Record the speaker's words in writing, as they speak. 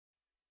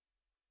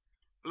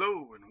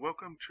Hello and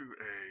welcome to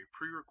a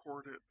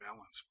pre-recorded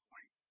balance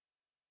point.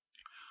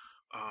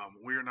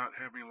 We are not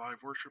having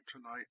live worship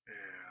tonight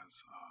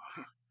as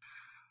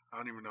I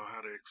don't even know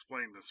how to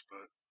explain this,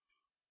 but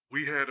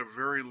we had a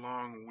very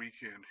long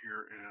weekend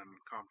here in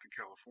Compton,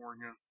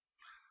 California,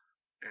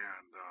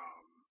 and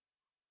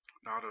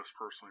not us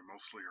personally,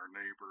 mostly our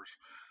neighbors.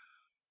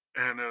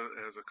 And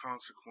as a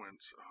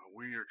consequence,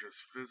 we are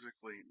just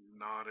physically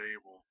not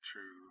able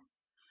to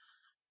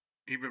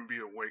even be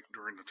awake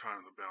during the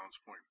time of the balance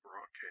point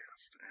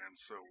broadcast. And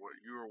so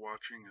what you are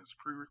watching is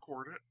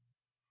pre-recorded.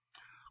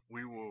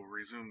 We will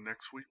resume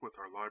next week with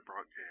our live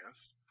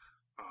broadcast,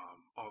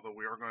 although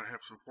we are going to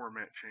have some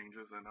format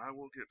changes, and I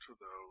will get to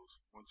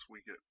those once we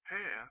get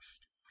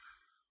past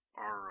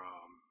our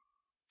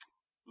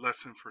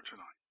lesson for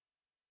tonight.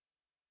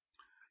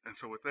 And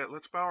so, with that,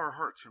 let's bow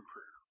our hearts in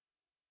prayer.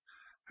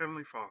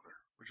 Heavenly Father,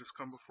 we just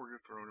come before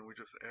your throne and we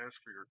just ask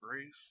for your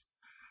grace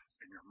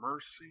and your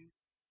mercy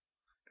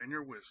and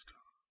your wisdom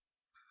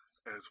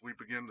as we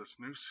begin this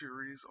new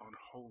series on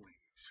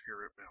holiness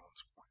here at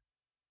Balance Point.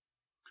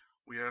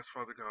 We ask,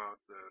 Father God,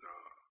 that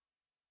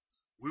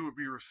we would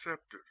be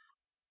receptive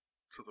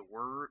to the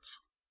words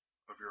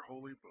of your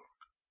holy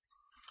book.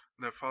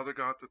 And that, Father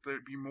God, that they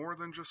be more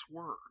than just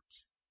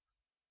words,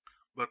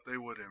 but they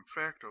would, in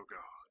fact, oh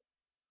God,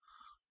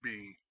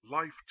 be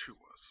life to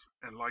us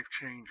and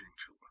life-changing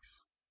to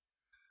us.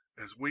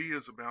 As we,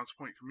 as a Balance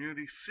Point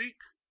community,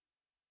 seek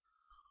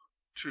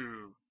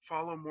to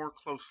follow more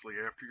closely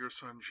after your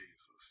Son,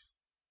 Jesus.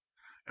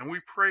 And we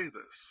pray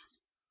this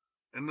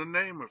in the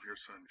name of your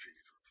Son,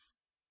 Jesus.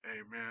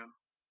 Amen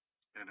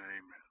and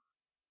amen.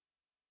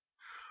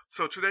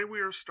 So today we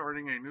are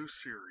starting a new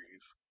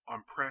series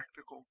on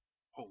practical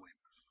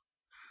holiness.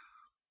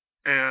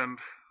 And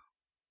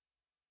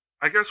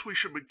I guess we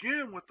should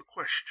begin with the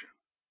question,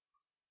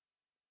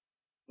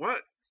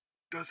 what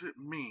does it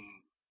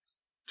mean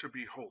to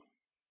be holy?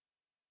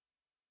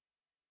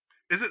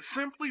 Is it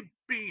simply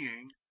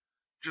being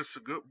just a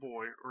good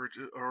boy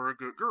or a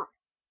good girl?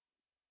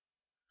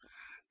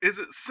 Is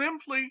it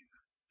simply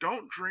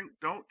don't drink,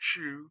 don't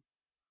chew,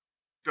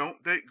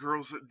 don't date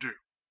girls that do?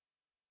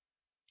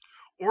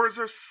 Or is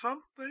there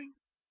something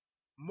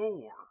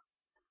more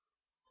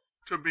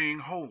to being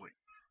holy?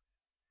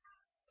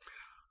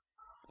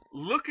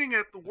 Looking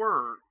at the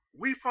word,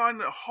 we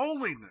find that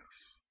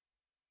holiness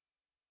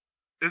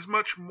is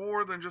much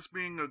more than just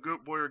being a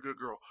good boy or good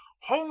girl.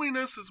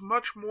 Holiness is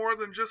much more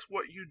than just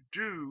what you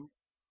do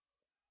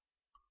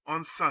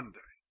on Sunday.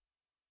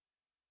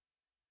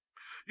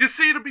 You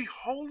see, to be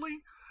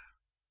holy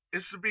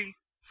is to be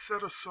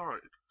set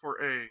aside for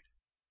a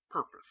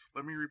purpose.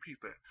 Let me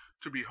repeat that.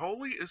 To be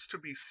holy is to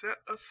be set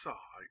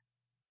aside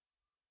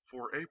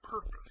for a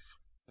purpose.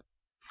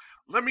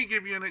 Let me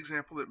give you an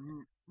example that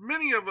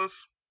many of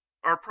us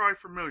are probably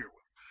familiar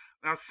with.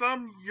 Now,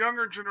 some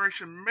younger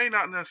generation may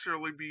not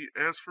necessarily be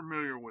as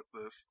familiar with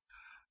this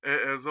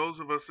as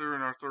those of us that are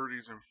in our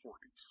 30s and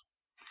 40s.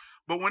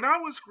 But when I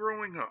was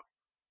growing up,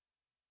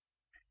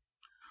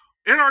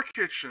 in our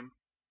kitchen,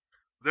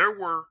 there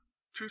were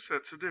two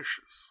sets of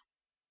dishes.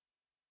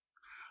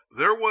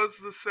 There was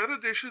the set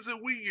of dishes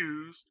that we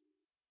used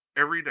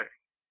every day.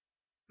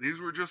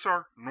 These were just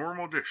our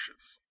normal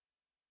dishes.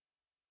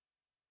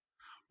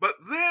 But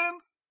then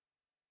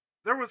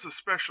there was a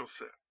special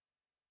set.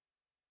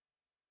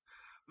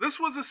 This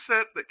was a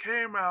set that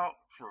came out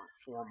for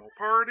formal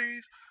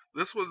parties.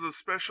 This was a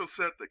special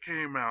set that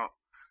came out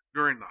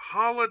during the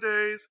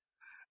holidays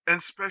and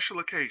special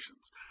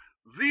occasions.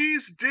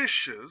 These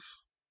dishes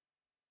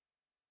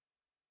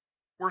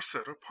were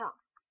set apart.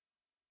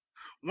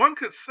 One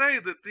could say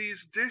that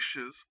these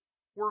dishes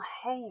were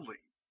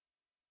holy.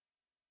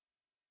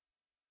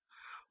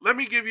 Let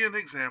me give you an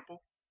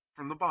example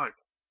from the Bible.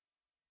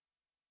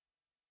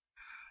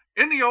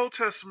 In the Old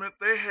Testament,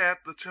 they had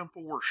the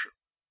temple worship.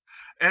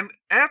 And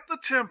at the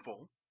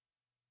temple,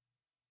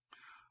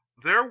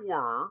 there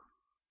were,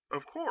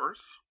 of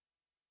course,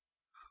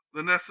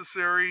 the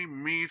necessary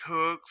meat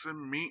hooks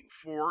and meat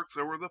forks.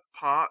 There were the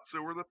pots,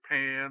 there were the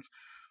pans,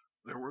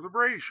 there were the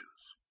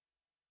braziers.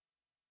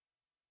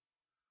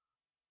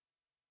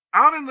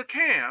 Out in the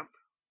camp,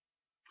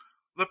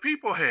 the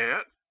people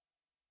had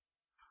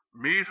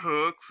meat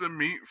hooks and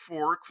meat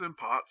forks and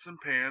pots and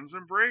pans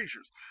and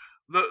braziers.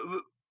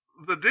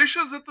 The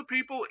dishes that the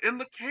people in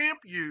the camp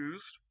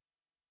used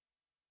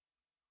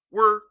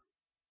were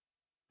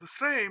the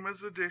same as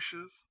the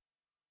dishes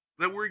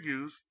that were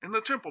used in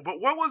the temple.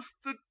 But what was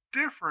the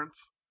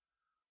difference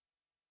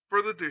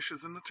for the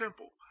dishes in the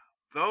temple?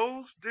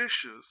 Those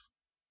dishes,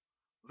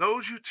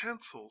 those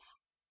utensils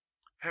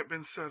had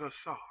been set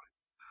aside.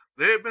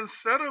 They had been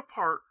set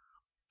apart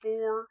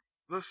for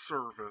the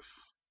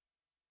service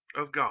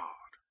of God.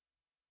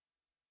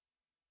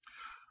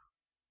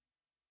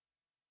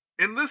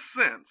 In this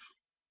sense,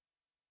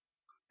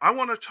 I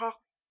want to talk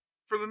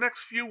for the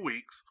next few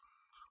weeks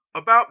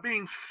about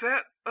being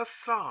set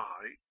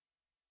aside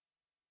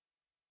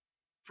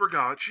for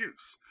God's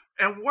use.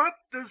 And what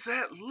does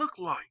that look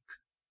like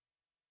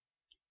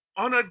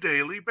on a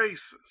daily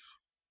basis?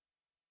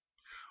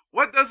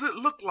 What does it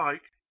look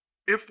like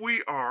if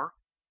we are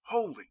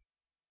holy?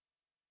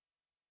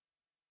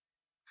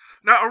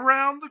 Now,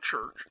 around the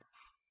church,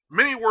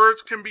 many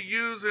words can be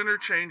used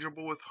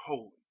interchangeable with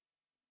holy.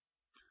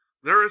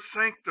 There is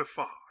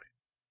sanctified,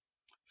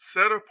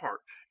 set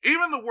apart.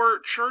 Even the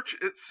word church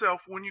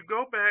itself, when you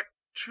go back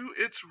to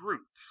its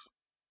roots,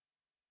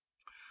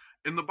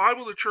 in the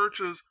Bible, the church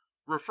is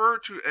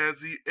referred to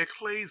as the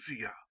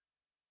ecclesia,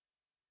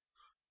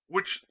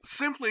 which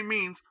simply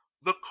means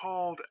the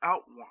called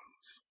out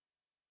ones.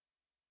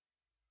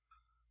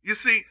 You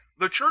see,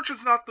 the church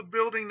is not the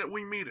building that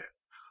we meet at.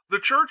 The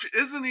church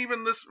isn't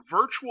even this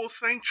virtual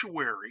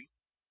sanctuary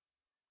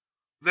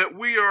that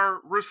we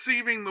are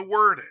receiving the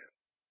word at.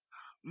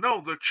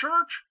 No, the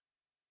church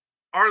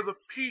are the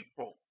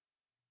people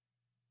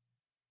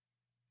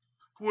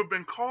who have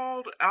been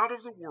called out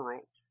of the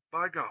world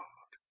by God.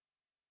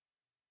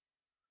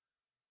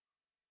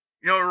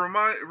 You know,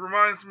 it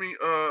reminds me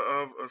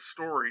of a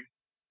story,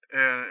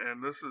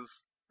 and this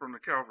is from the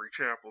Calvary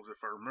Chapels,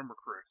 if I remember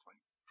correctly.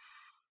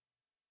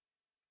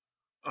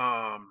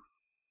 Um,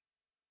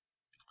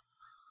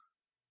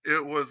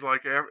 it was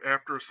like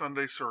after a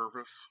Sunday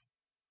service,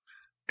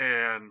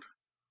 and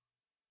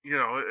you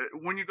know,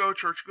 when you go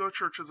to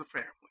church as a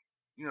family.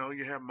 You know,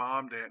 you have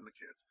mom, dad, and the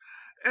kids,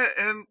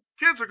 and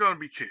kids are going to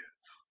be kids,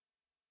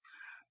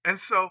 and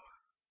so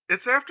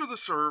it's after the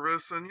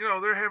service, and you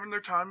know they're having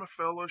their time of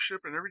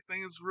fellowship, and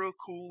everything is real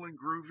cool and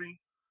groovy.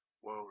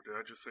 Whoa, did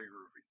I just say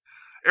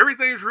groovy?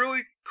 Everything is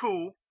really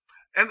cool,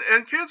 and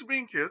kids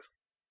being kids,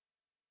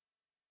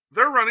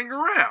 they're running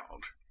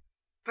around.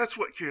 That's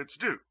what kids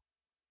do.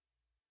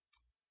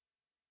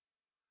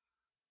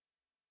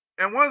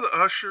 And one of the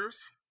ushers,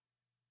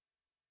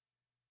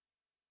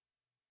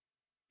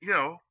 you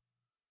know,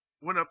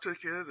 went up to the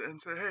kids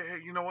and said,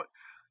 "Hey, you know what?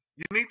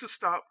 You need to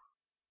stop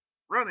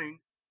running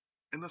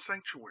in the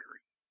sanctuary.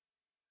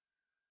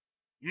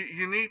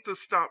 You need to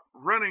stop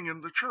running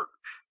in the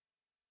church."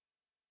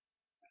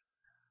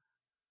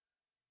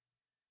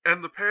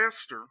 And the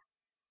pastor,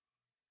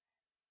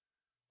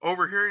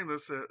 overhearing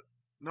this, said,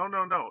 "No,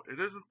 no, no. It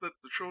isn't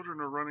that the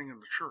children are running in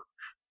the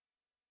church.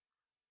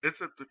 It's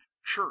that the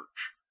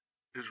church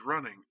is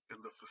running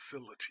in the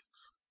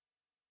facilities."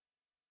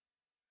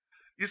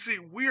 You see,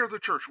 we are the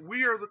church.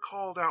 We are the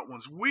called out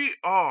ones. We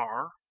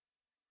are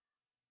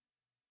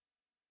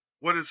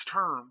what is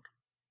termed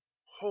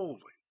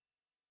holy.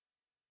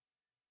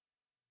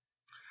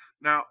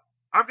 Now,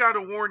 I've got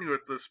to warn you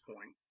at this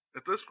point.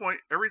 At this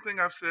point, everything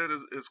I've said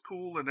is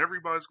cool and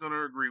everybody's going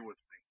to agree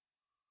with me.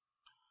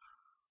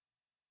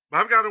 But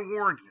I've got to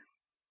warn you,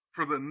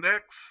 for the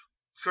next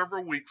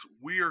several weeks,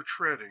 we are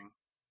treading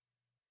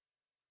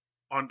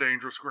on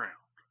dangerous ground.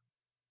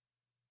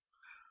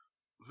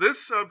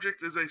 This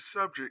subject is a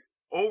subject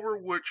over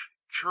which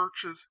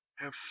churches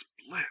have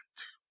split.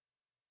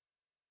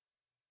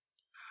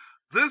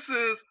 This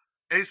is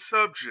a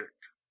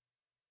subject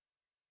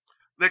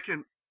that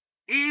can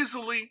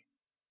easily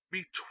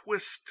be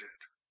twisted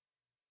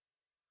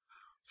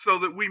so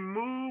that we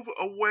move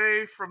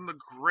away from the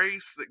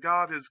grace that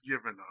God has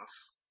given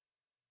us.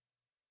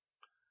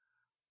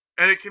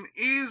 And it can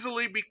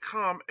easily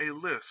become a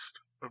list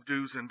of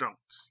do's and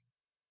don'ts.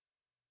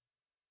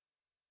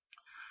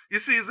 You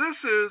see,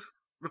 this is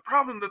the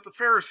problem that the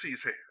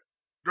Pharisees had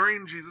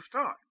during Jesus'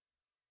 time.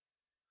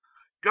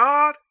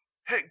 God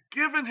had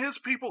given his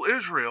people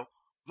Israel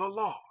the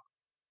law.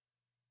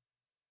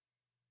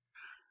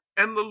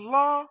 And the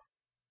law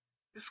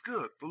is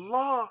good. The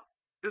law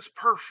is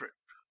perfect.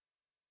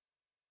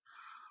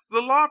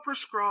 The law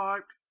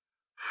prescribed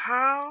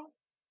how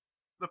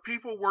the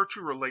people were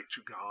to relate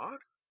to God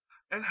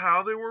and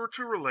how they were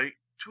to relate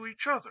to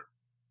each other.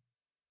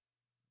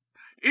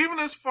 Even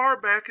as far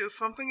back as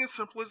something as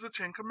simple as the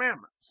Ten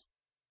Commandments.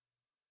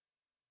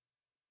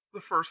 The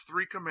first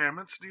 3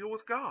 commandments deal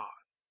with God.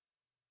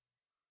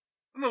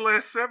 And the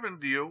last 7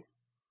 deal,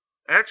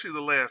 actually the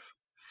last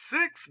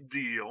 6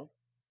 deal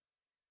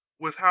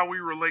with how we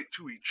relate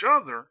to each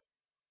other.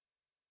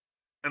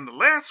 And the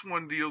last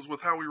one deals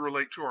with how we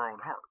relate to our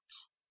own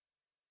hearts.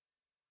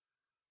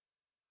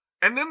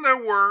 And then there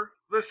were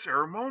the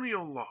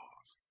ceremonial laws.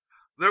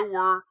 There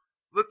were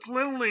the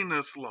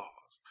cleanliness laws.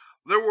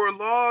 There were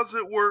laws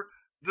that were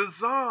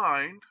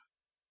designed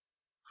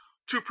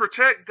to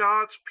protect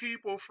God's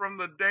people from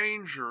the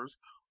dangers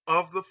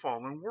of the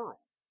fallen world.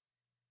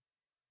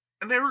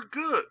 And they were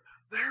good.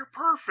 They're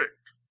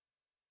perfect.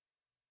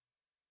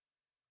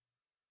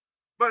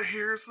 But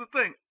here's the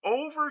thing.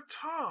 Over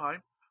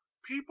time,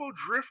 people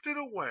drifted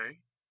away.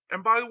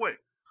 And by the way,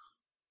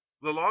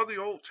 the law of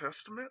the Old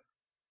Testament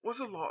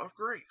was a law of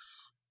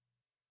grace.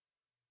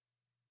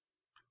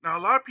 Now, a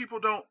lot of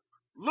people don't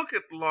look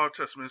at the law of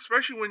Testament,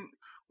 especially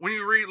when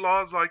you read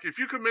laws like, if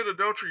you commit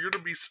adultery, you're to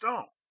be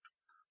stoned.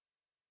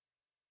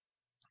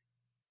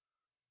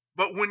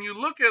 But when you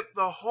look at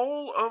the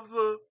whole of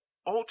the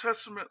Old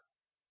Testament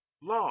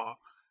law,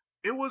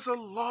 it was a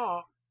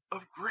law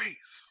of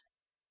grace.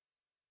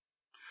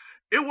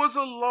 It was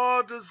a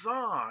law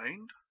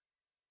designed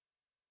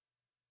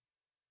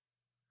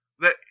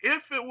that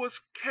if it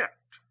was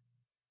kept,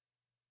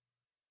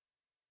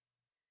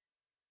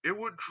 it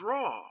would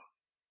draw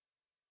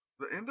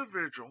the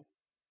individual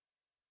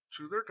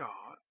to their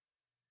God,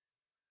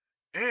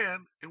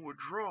 and it would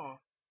draw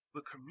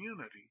the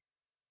community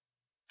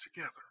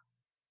together.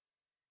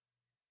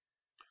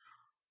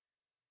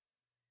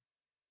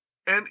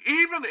 And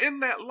even in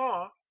that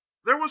law,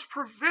 there was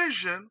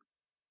provision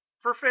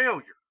for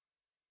failure.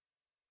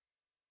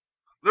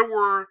 There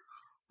were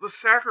the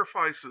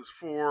sacrifices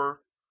for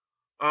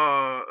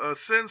a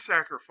sin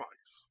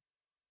sacrifice.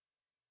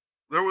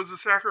 There was a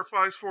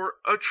sacrifice for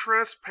a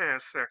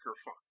trespass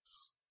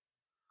sacrifice.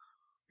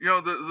 You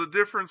know, the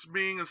difference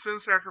being a sin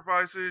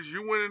sacrifice is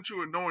you went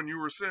into it knowing you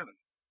were sinning.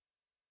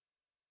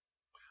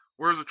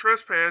 Whereas a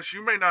trespass,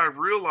 you may not have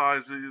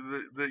realized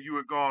that you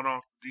had gone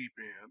off the deep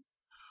end.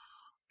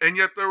 And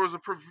yet there was a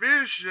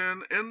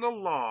provision in the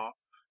law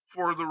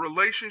for the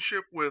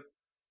relationship with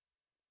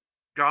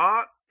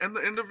God and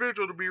the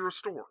individual to be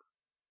restored.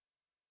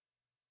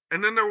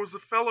 And then there was the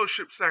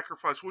fellowship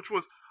sacrifice, which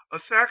was a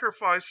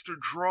sacrifice to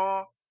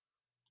draw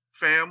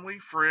family,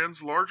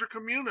 friends, larger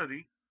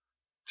community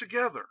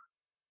together.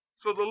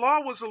 So the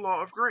law was a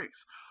law of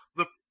grace.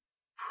 The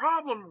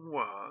problem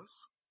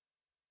was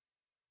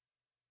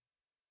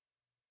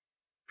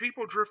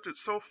people drifted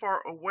so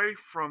far away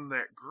from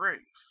that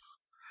grace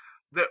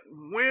that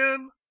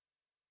when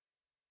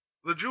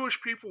the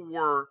Jewish people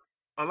were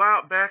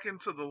allowed back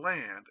into the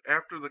land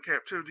after the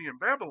captivity in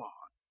Babylon,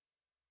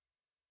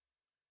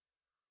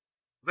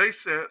 they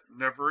said,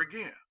 never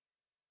again.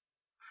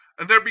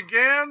 And there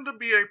began to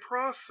be a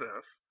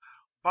process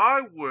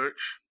by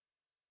which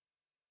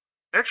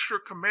extra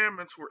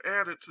commandments were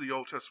added to the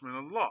Old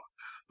Testament law.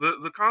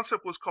 The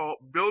concept was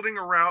called building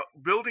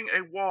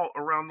a wall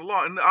around the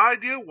law. And the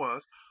idea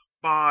was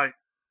by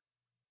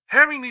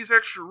having these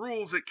extra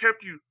rules, it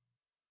kept you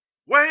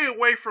way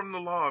away from the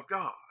law of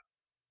God.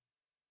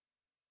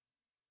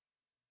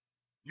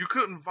 You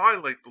couldn't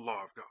violate the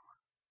law of God.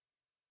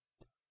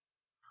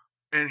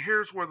 And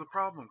here's where the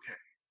problem came.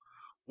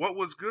 What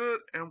was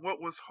good and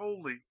what was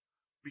holy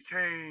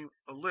became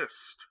a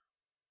list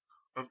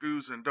of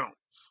do's and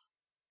don'ts.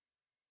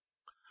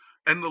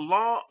 And the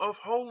law of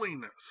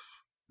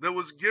holiness that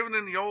was given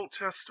in the Old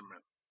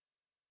Testament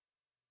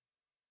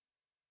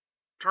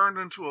turned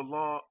into a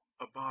law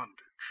of bondage.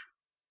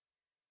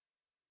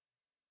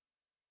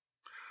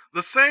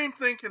 The same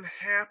thing can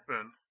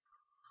happen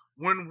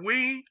when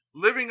we,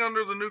 living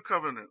under the new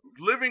covenant,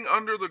 living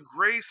under the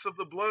grace of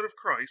the blood of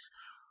Christ,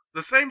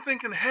 the same thing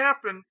can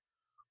happen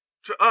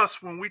to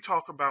us when we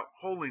talk about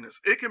holiness.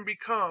 It can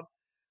become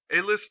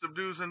a list of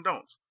do's and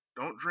don'ts.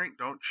 Don't drink,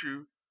 don't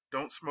chew,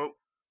 don't smoke,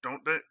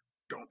 don't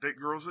date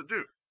girls that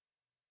do.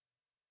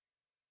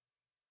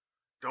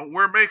 Don't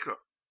wear makeup.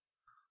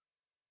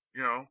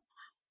 You know,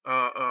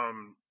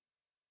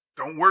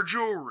 don't wear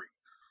jewelry.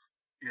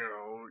 You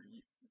know,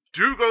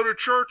 do go to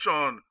church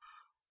on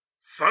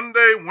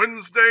Sunday,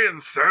 Wednesday,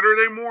 and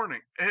Saturday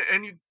morning.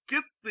 And you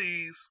get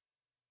these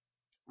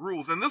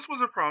rules. And this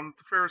was a problem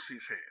that the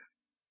Pharisees had.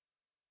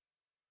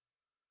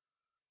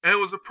 And it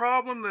was a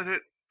problem that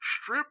had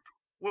stripped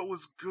what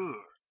was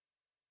good,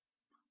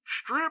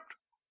 stripped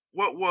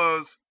what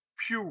was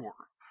pure,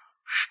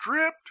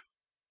 stripped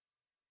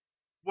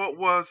what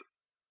was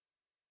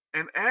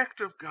an act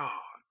of God,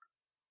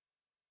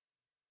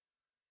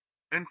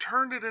 and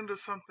turned it into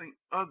something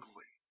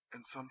ugly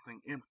and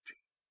something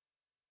empty.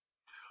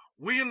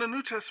 We in the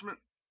New Testament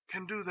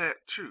can do that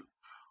too.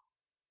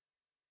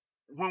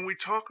 When we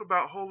talk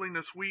about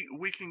holiness,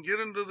 we can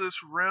get into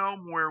this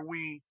realm where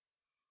we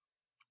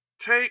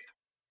take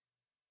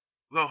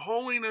the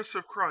holiness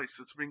of Christ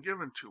that's been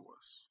given to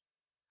us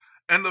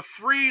and the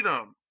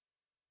freedom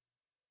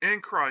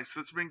in Christ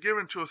that's been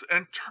given to us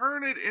and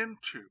turn it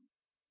into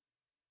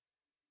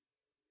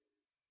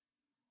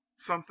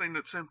something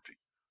that's empty.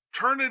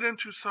 Turn it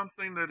into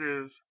something that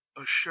is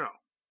a show.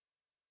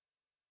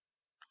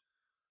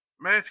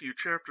 Matthew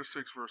chapter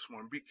 6 verse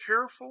 1. Be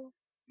careful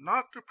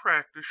not to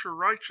practice your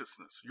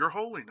righteousness, your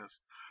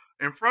holiness,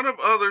 in front of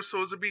others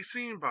so as to be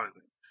seen by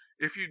them.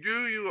 If you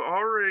do,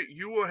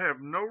 you will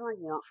have no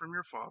reward from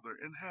your Father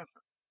in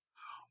heaven.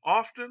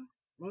 Often,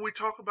 when we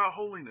talk about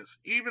holiness,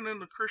 even in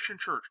the Christian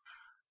church,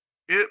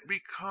 it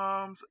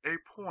becomes a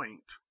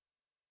point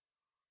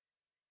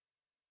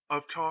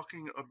of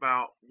talking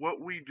about what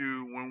we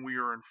do when we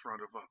are in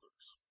front of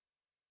others.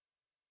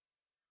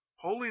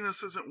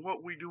 Holiness isn't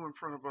what we do in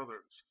front of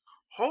others.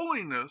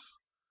 Holiness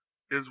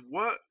is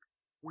what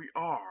we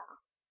are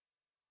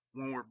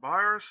when we're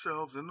by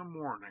ourselves in the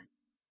morning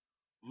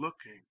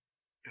looking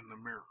in the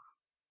mirror.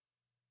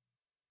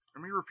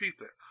 Let me repeat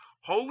that.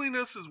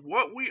 Holiness is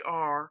what we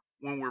are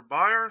when we're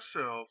by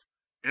ourselves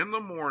in the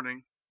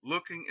morning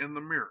looking in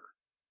the mirror.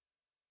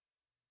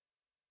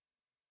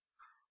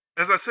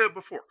 As I said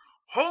before,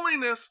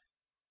 holiness,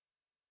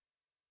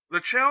 the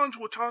challenge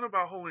with talking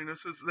about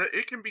holiness is that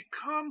it can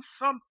become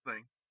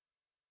something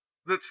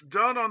that's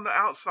done on the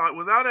outside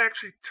without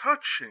actually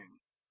touching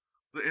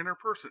the inner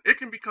person. It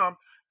can become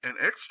an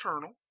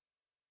external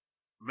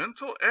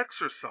mental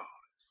exercise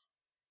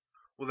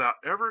without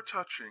ever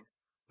touching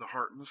the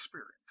heart and the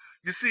spirit.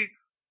 You see,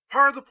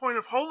 Part of the point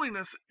of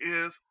holiness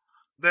is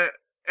that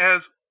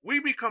as we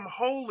become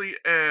holy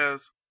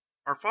as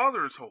our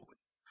Father is holy,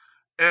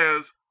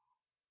 as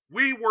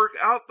we work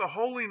out the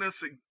holiness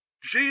that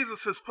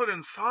Jesus has put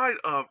inside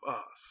of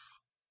us,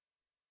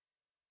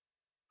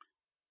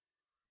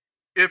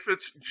 if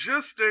it's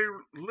just a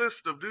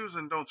list of do's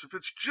and don'ts, if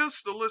it's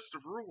just a list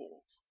of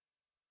rules,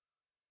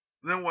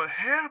 then what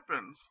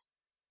happens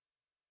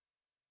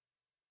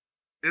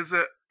is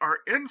that our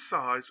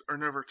insides are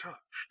never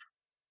touched.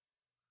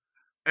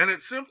 And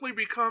it simply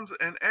becomes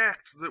an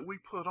act that we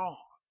put on.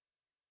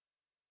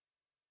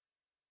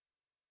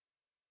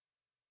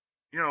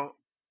 You know,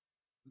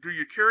 do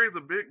you carry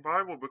the big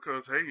Bible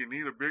because, hey, you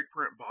need a big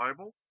print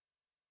Bible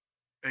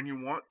and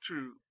you want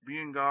to be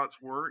in God's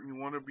Word and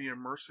you want to be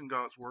immersed in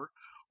God's Word?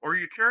 Or are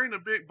you carrying a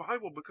big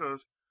Bible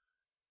because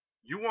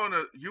you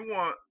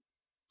want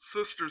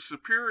Sister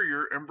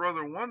Superior and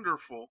Brother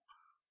Wonderful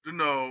to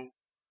know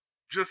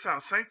just how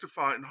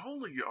sanctified and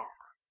holy you are?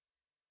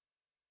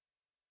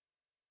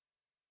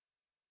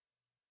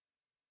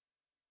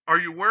 Are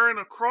you wearing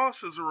a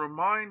cross as a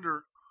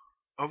reminder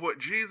of what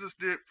Jesus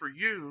did for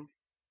you?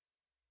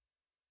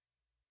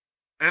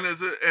 And is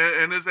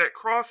that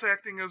cross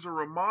acting as a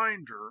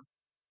reminder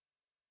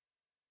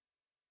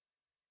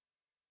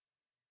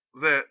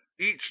that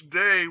each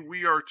day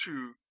we are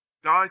to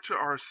die to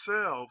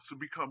ourselves to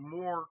become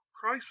more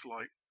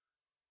Christ-like?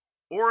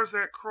 Or is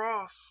that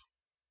cross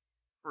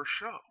for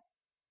show?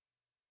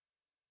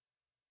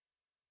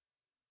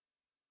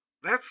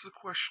 That's the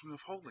question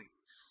of holiness.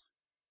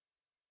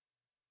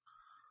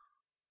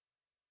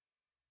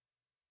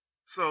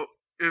 So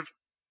if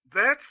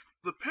that's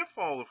the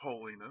pitfall of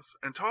holiness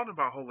and talking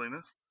about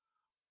holiness,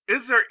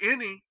 is there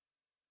any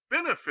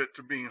benefit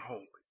to being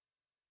holy?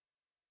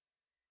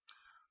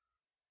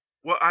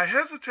 Well, I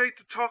hesitate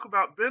to talk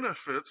about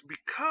benefits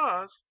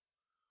because,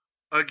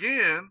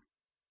 again,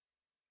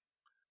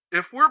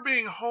 if we're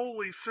being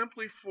holy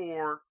simply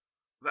for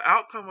the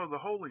outcome of the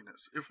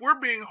holiness, if we're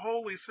being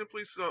holy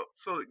simply so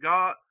that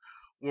God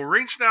will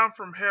reach down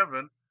from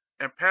heaven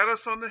and pat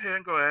us on the head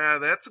and go,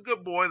 that's a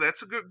good boy,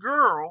 that's a good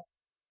girl,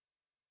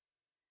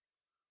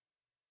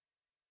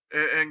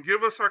 and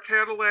give us our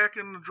Cadillac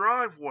in the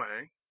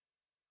driveway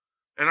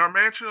and our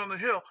mansion on the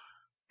hill,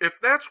 if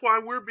that's why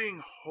we're being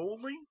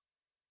holy,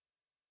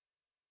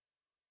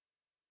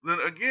 then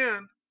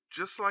again,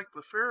 just like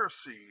the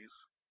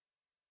Pharisees,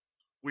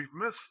 we've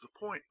missed the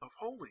point of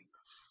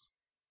holiness.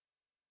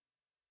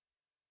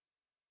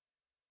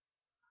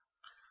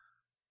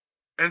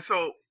 And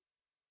so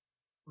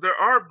there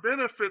are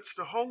benefits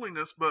to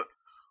holiness, but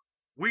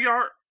we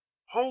aren't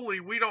holy.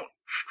 We don't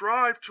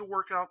strive to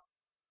work out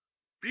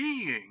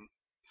being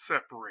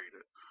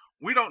separated.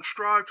 We don't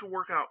strive to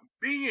work out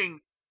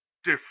being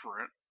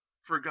different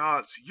for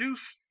God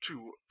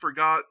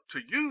to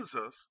use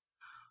us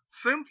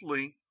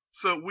simply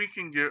so we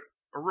can get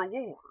a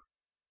reward.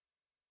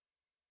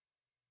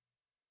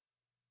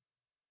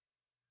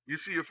 You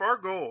see, if our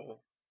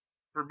goal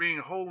for being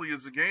holy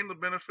is to gain the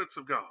benefits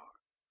of God,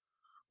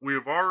 we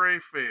have already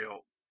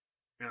failed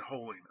in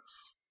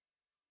holiness.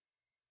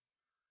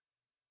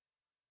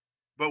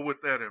 But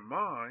with that in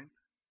mind,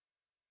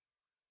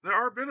 there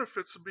are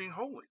benefits of being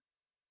holy.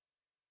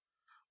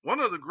 One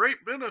of the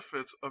great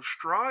benefits of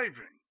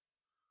striving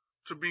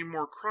to be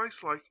more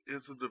Christ-like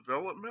is the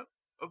development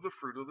of the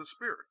fruit of the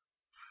Spirit.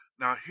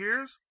 Now,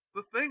 here's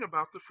the thing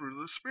about the fruit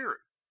of the Spirit.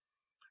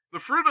 The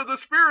fruit of the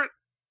Spirit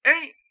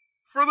ain't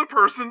for the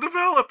person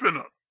developing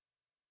them.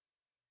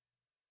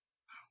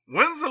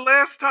 When's the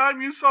last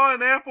time you saw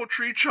an apple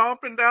tree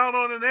chomping down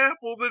on an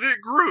apple that it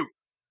grew?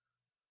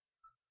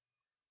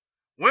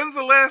 When's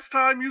the last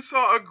time you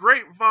saw a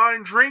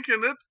grapevine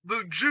drinking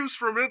the juice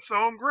from its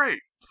own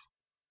grapes?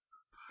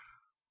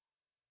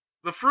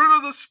 The fruit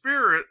of the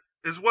Spirit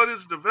is what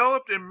is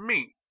developed in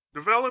me,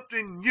 developed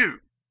in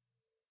you,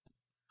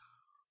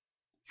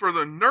 for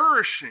the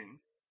nourishing,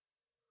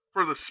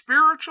 for the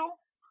spiritual,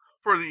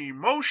 for the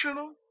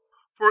emotional,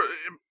 for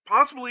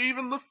possibly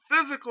even the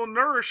physical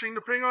nourishing,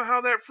 depending on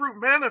how that fruit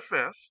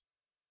manifests,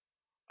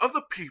 of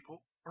the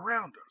people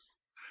around us.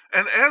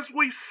 And as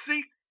we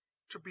seek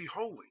to be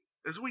holy,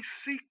 as we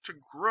seek to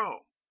grow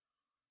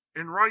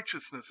in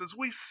righteousness, as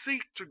we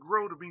seek to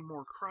grow to be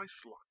more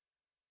Christ-like,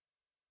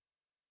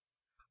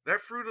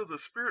 that fruit of the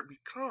Spirit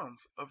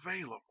becomes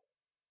available.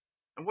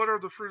 And what are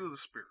the fruit of the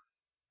Spirit?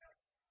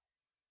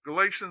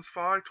 Galatians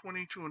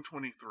 5:22 and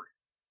 23.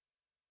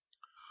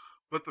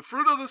 But the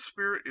fruit of the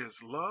Spirit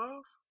is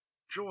love,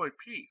 joy,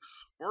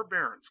 peace,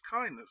 forbearance,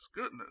 kindness,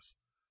 goodness,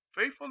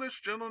 faithfulness,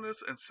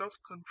 gentleness, and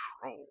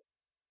self-control,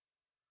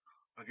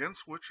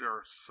 against which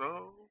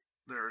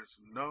there is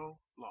no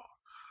law.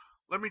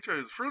 Let me tell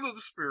you, the fruit of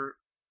the Spirit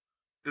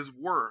is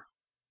worth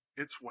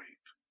its weight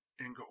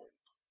in gold.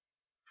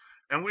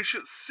 And we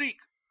should seek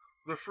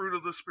the fruit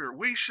of the Spirit.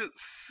 We should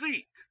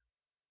seek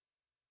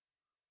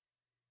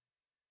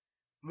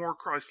more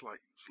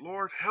Christ-likeness.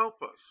 Lord,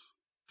 help us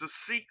to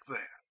seek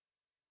that.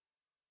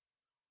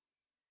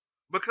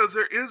 Because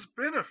there is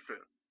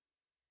benefit.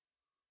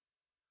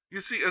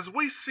 You see, as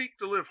we seek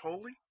to live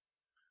holy,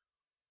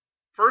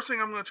 First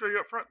thing I'm going to tell you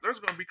up front, there's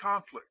going to be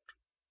conflict.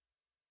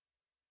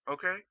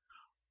 Okay?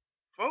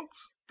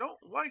 Folks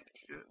don't like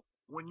it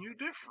when you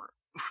different.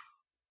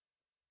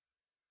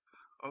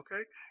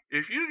 Okay?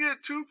 If you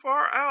get too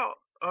far out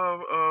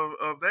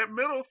of that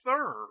middle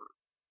third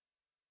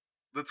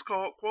that's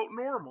called, quote,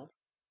 normal,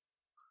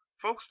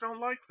 folks don't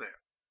like that.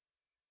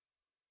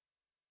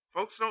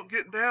 Folks don't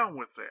get down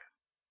with that.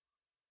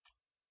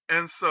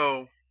 And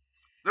so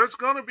there's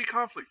going to be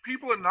conflict.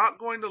 People are not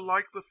going to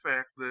like the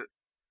fact that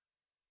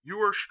you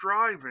are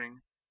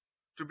striving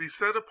to be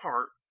set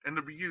apart and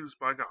to be used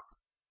by God.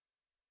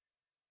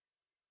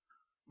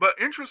 But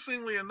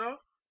interestingly enough,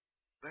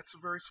 that's a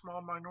very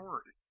small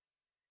minority.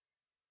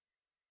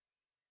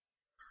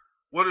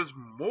 What is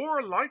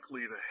more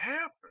likely to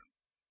happen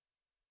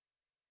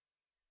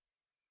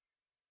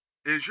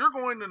is you're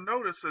going to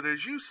notice that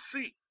as you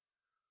seek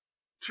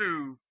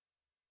to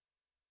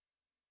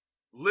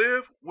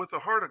live with the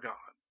heart of God,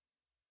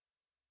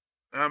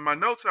 and my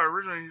notes I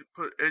originally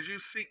put, as you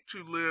seek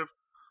to live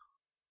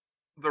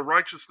the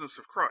righteousness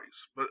of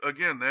Christ. But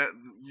again, that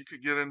you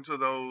could get into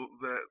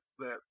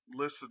that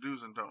list of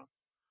do's and don'ts.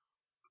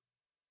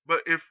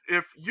 But if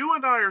you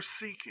and I are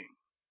seeking,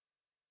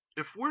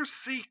 if we're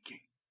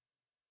seeking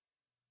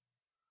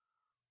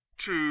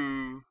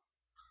to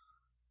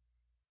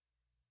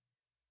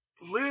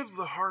live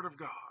the heart of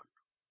God,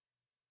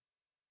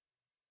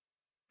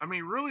 I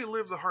mean really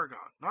live the heart of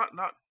God,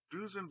 not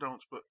do's and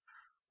don'ts, but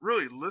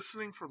really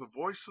listening for the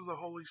voice of the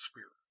Holy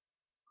Spirit,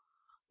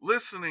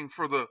 listening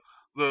for the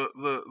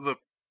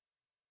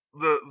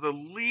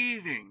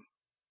leading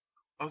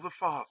of the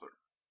Father.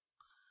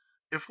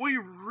 If we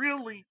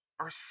really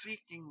are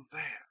seeking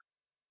that,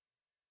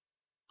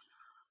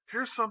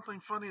 here's something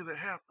funny that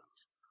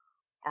happens.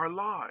 Our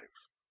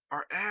lives,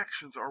 our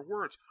actions, our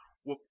words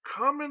will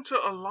come into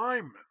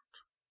alignment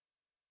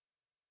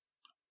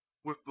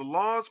with the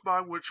laws by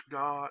which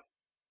God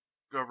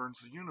governs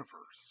the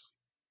universe.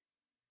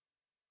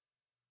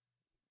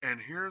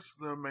 And here's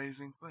the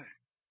amazing thing.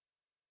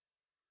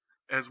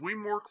 As we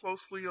more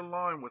closely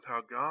align with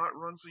how God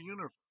runs the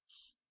universe,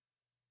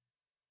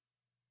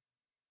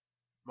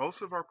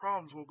 most of our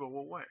problems will go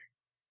away.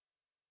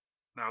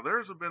 Now,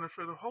 there's a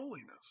benefit of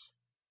holiness.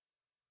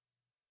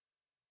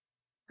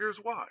 Here's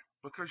why.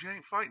 Because you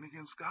ain't fighting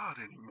against God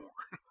anymore.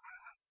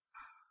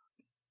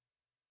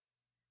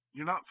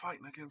 You're not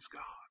fighting against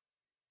God.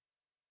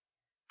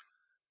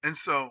 And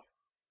so,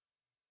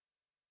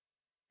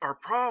 our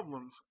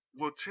problems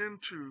will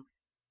tend to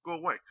go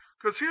away.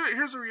 Because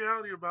here's the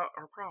reality about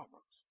our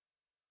problems.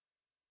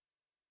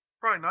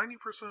 Probably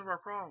 90% of our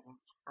problems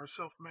are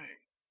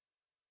self-made.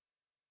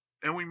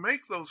 And we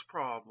make those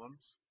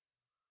problems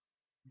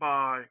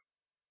by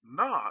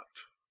not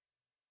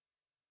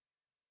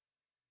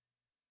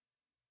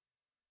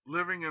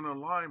living in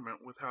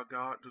alignment with how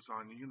God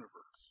designed the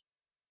universe.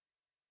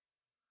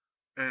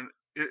 And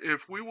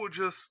if we will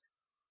just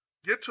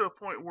get to a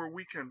point where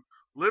we can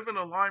live in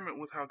alignment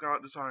with how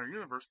God designed our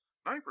universe,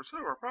 90%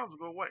 of our problems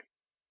will go away.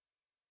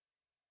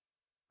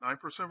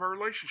 9% of our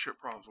relationship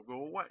problems will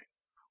go away.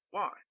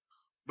 Why?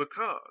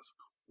 Because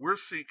we're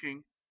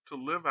seeking to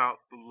live out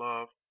the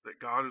love that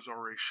God has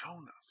already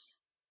shown us.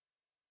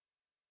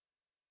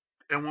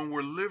 And when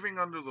we're living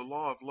under the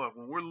law of love,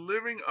 when we're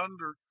living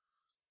under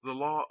the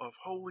law of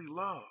holy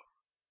love,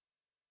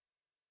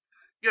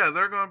 yeah,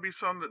 there are going to be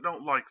some that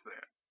don't like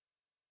that.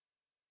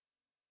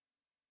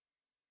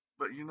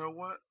 But you know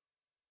what?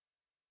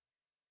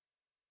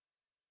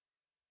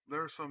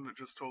 There are some that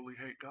just totally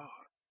hate God.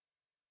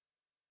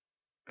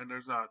 And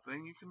there's not a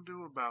thing you can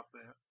do about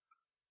that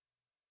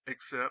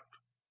except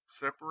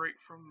separate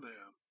from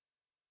them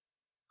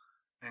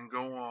and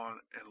go on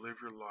and live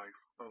your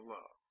life of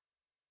love.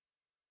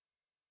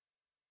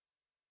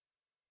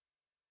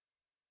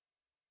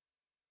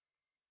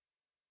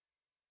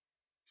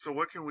 So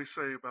what can we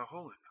say about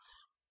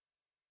holiness?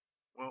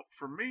 Well,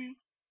 for me,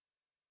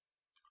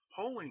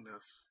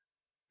 holiness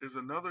is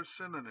another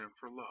synonym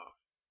for love.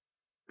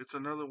 It's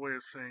another way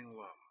of saying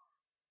love.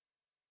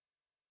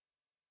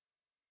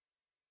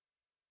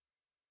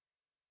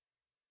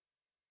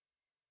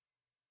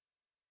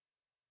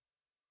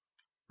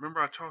 Remember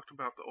I talked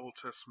about the Old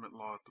Testament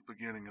law at the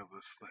beginning of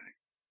this thing.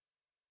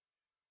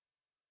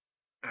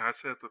 And I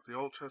said that the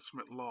Old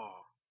Testament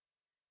law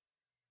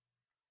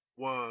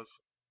was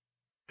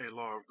a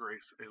law of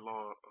grace, a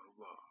law of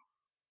love.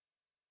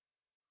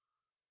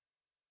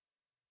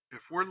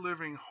 If we're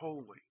living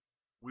holy,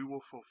 we will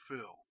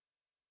fulfill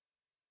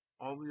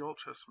all the Old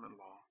Testament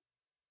law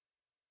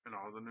and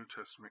all the New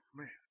Testament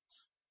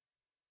commands.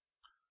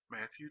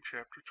 Matthew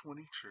chapter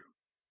 22,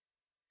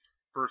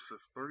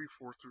 verses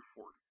 34 through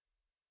 40.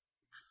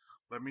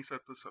 Let me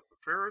set this up. The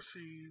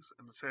Pharisees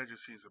and the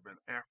Sadducees have been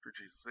after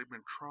Jesus. They've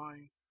been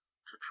trying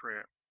to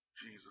trap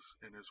Jesus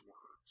in his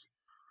words.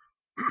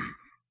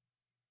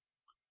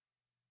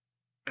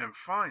 And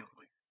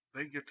finally,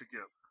 they get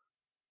together.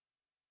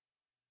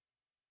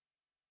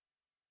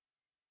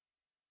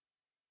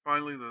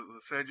 Finally,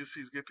 the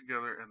Sadducees get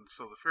together, and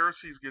so the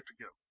Pharisees get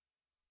together.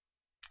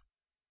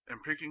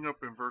 And picking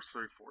up in verse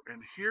 34,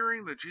 and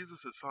hearing that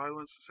Jesus had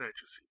silenced the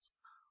Sadducees,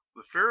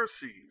 the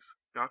Pharisees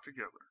got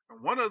together,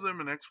 and one of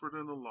them, an expert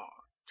in the law,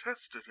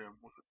 tested him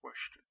with a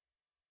question.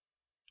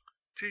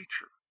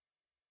 Teacher,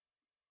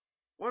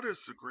 what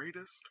is the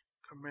greatest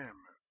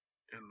commandment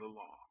in the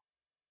law?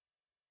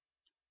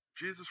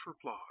 Jesus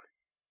replied,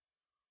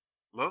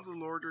 love the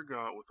Lord your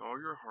God with all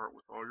your heart,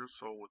 with all your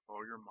soul, with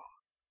all your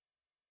mind.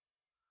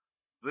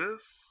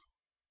 This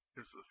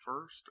is the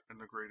first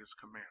and the greatest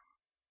commandment.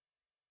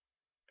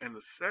 And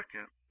the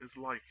second is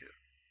like it.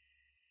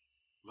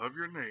 Love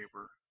your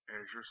neighbor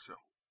as yourself.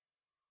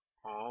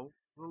 All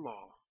the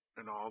law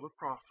and all the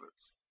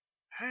prophets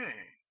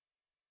hang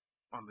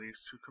on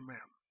these two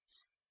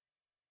commandments.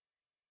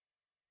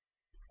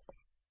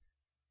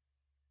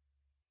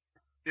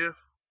 If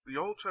the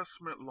Old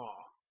Testament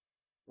law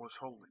was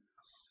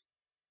holiness,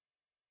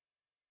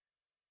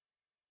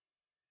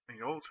 and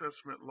the Old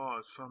Testament law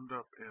is summed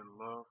up in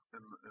love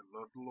and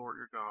love the Lord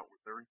your God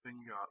with everything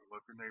you got, and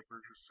love your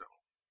neighbor as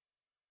yourself,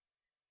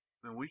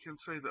 then we can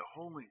say that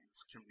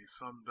holiness can be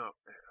summed up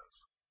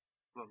as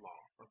the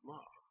law of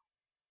love.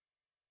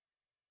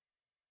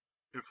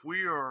 If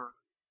we are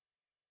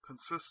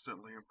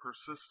consistently and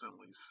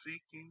persistently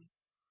seeking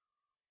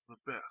the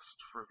best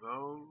for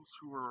those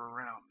who are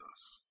around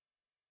us,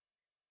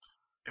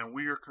 and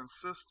we are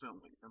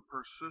consistently and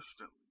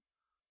persistently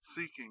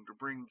seeking to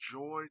bring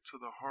joy to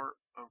the heart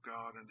of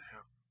God in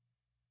heaven,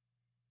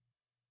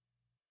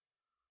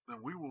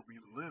 then we will be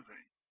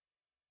living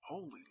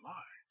holy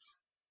lives.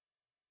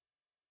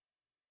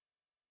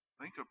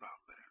 Think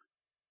about that.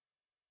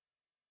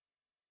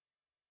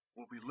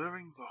 We'll be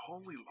living the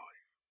holy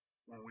life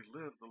when we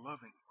live the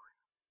loving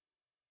life.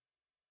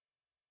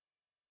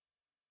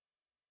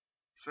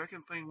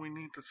 Second thing we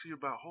need to see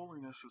about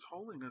holiness is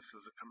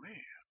a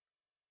command.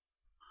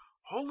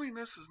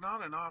 Holiness is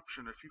not an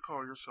option if you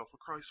call yourself a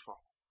Christ follower.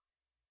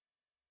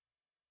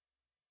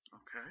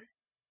 Okay?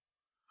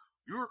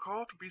 You are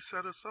called to be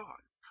set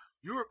aside.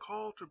 You are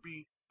called to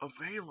be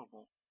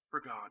available for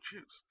God's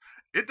use.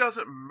 It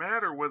doesn't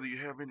matter whether you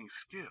have any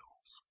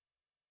skills.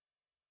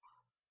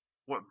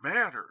 What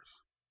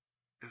matters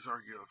is,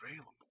 are you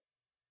available?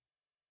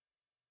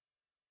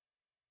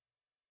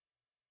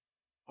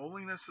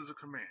 Holiness is a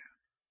command.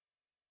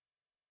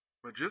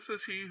 But just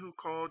as he who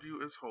called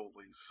you is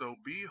holy, so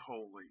be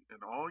holy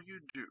in all you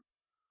do.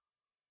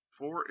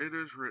 For it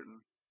is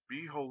written,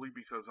 be holy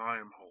because I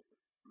am holy.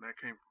 And that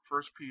came from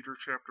 1 Peter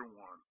chapter 1,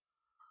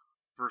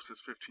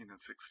 verses 15 and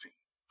 16.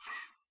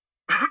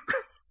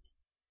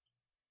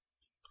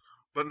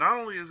 But not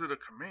only is it a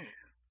command,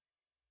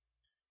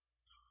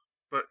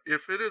 but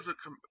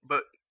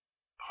but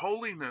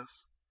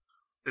holiness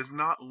is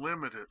not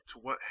limited to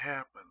what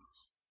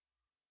happens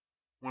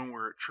when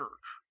we're at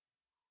church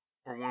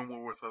or when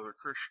we're with other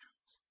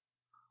Christians.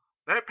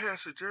 That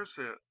passage there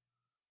said,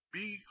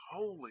 be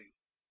holy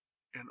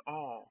in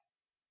all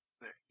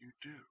that you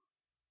do.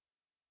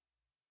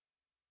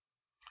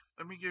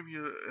 Let me give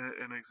you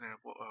an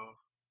example of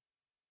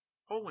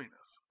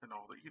holiness in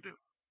all that you do.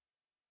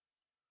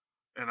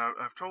 And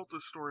I've told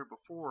this story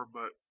before,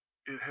 but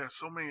it has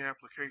so many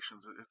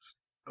applications. It's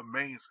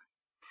amazing.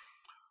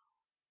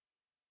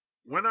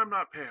 When I'm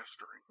not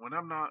pastoring, when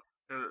I'm not,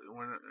 and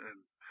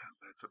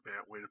that's a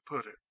bad way to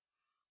put it.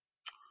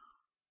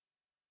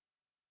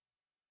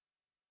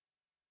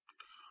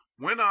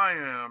 When I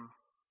am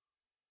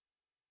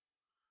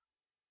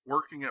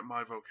working at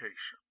my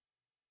vocation,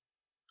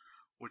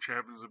 which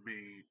happens to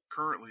be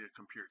currently a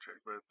computer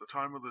tech, but at the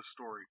time of this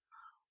story,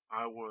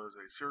 I was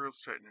a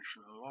serials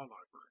technician in the law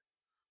library.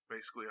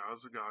 Basically, I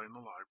was the guy in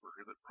the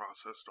library that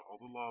processed all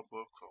the law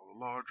books, all the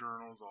law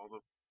journals,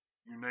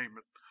 you name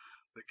it,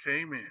 that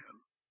came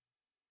in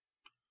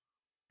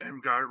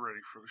and got it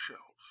ready for the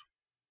shelves.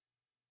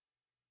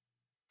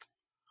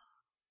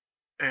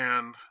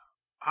 And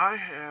I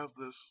have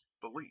this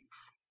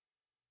belief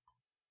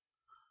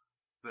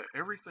that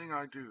everything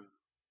I do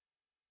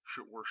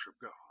should worship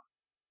God.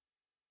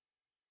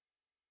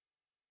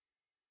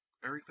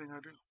 Everything I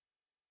do.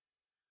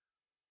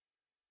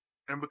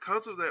 And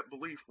because of that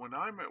belief, when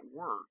I'm at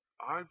work,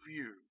 I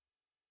view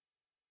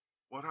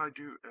what I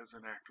do as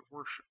an act of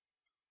worship.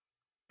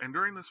 And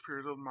during this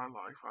period of my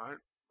life,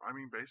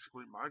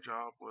 basically my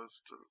job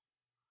was to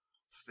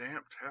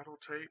stamp, tattle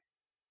tape,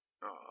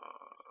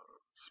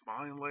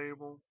 spine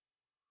label,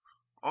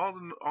 all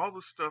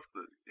the stuff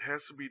that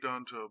has to be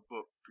done to a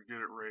book to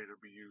get it ready to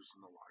be used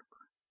in the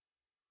library.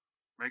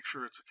 Make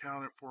sure it's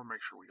accounted for,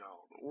 make sure we got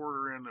all the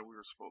order in that we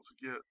were supposed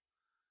to get.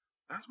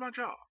 That's my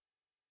job.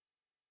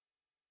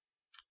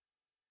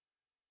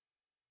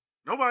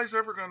 Nobody's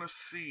ever going to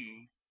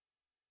see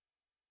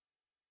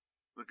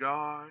the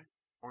guy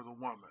or the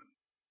woman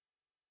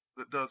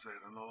that does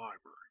that in the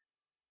library.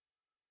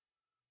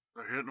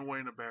 They're hidden away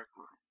in the back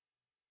room.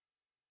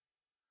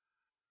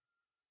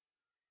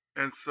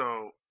 And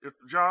so, if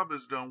the job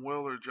is done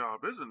well or the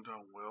job isn't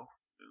done well,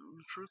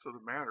 the truth of the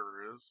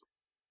matter is,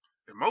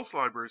 in most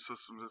library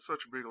systems, it's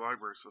such a big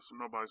library system,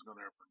 nobody's going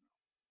to ever know.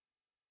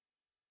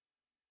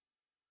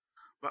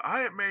 But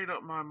I had made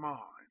up my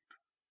mind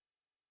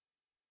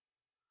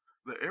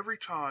that every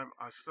time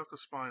I stuck a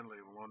spine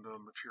label onto a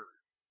material,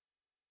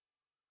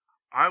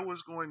 I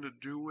was going to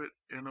do it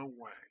in a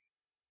way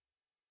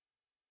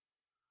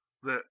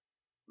that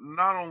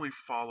not only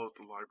followed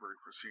the library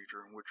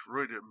procedure, and which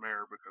really didn't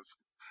matter because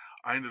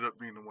I ended up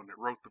being the one that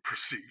wrote the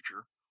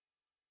procedure,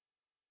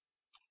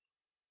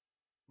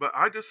 but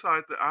I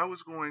decided that I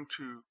was going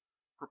to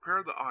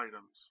prepare the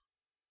items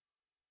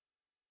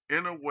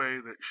in a way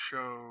that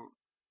showed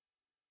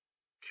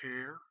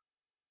care,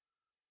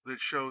 that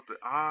showed that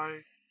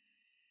I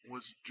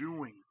was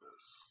doing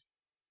this,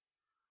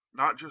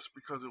 not just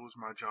because it was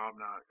my job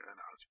now and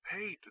I was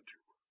paid to do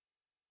it,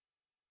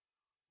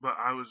 but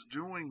I was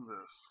doing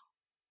this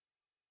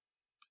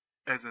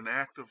as an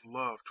act of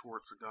love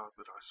towards the God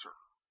that I serve.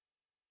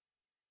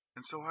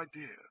 And so I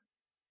did.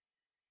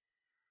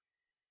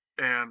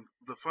 And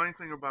the funny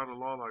thing about a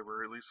law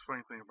library, at least the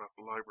funny thing about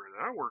the library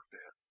that I worked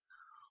at,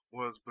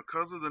 was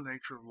because of the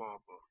nature of law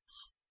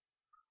books.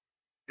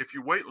 If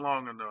you wait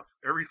long enough,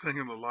 everything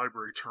in the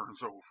library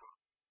turns over.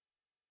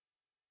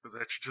 Because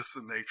that's just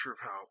the nature of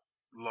how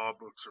law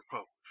books are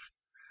published.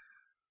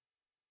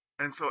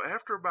 And so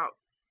after about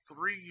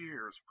 3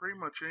 years, pretty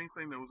much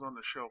anything that was on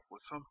the shelf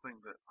was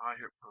something that I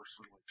had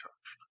personally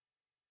touched.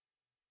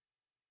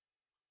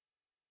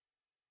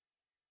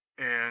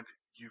 And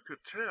you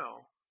could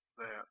tell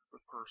that the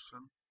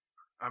person,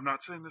 I'm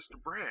not saying this to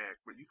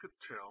brag, but you could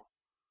tell,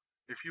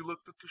 if you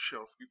looked at the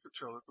shelf, you could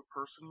tell that the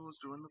person who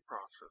was doing the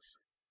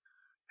processing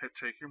had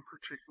taken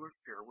particular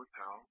care with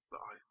how the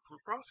items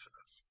were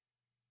processed.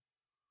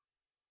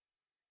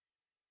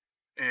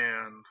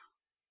 And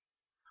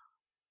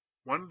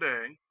one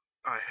day,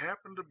 I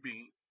happened to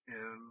be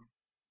in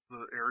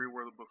the area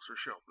where the books are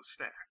shelved, the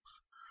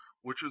stacks,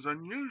 which is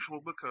unusual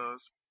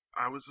because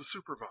I was the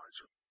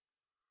supervisor.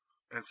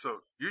 And so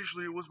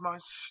usually it was my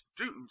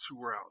students who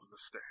were out in the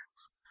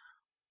stacks.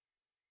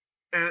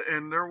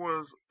 And there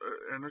was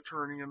an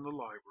attorney in the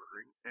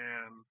library,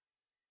 and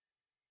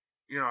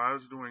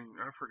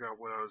I forgot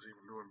what I was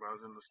even doing, but I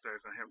was in the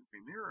stacks. I happened to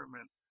be near him,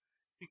 and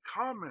he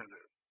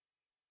commented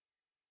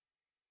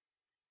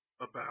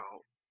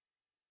about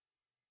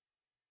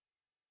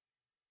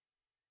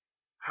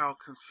how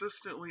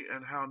consistently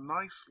and how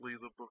nicely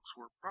the books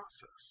were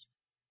processed.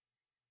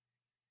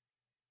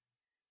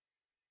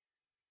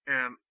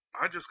 And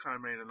I just kind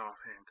of made an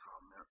offhand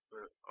comment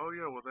that, oh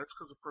yeah, well that's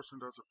because the person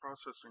who does the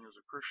processing is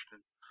a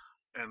Christian,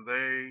 and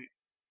they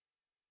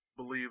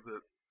believe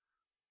that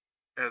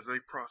as they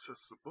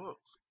process the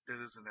books, it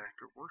is an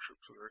act of worship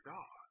to their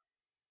God.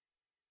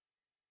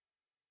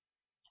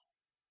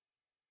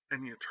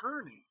 And the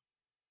attorney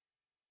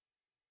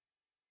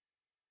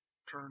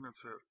turned and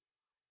said,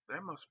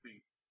 that must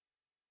be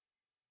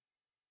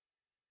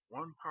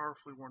one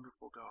powerfully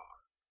wonderful God.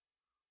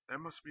 That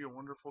must be a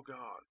wonderful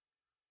God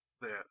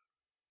that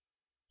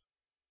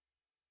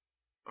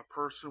a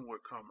person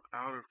would come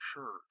out of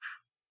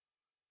church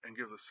and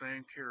give the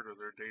same care to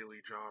their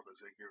daily job as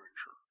they give in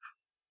church.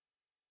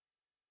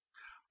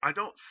 I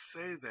don't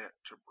say that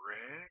to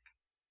brag,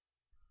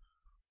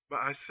 but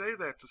I say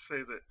that to say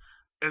that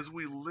as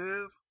we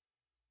live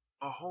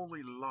a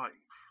holy life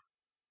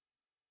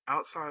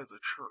outside of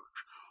the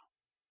church,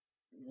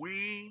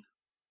 we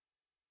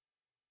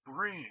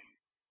bring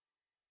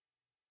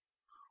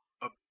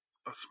a,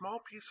 a small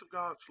piece of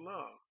God's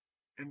love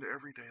into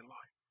everyday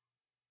life.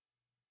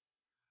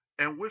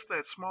 And with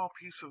that small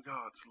piece of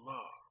God's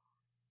love,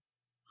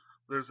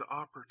 there's an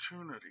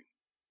opportunity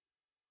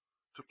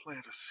to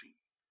plant a seed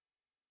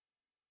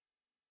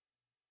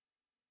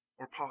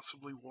or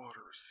possibly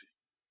water a seed.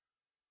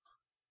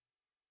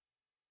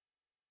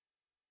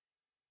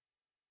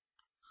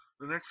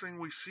 The next thing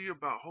we see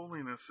about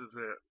holiness is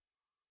that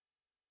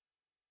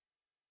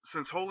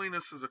since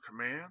holiness is a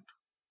command,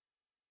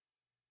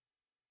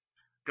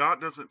 God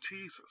doesn't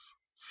tease us.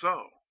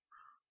 So,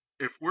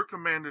 if we're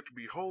commanded to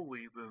be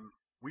holy, then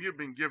we have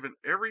been given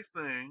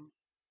everything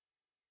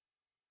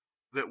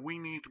that we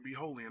need to be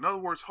holy. In other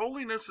words,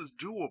 holiness is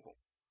doable.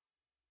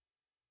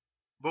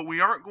 But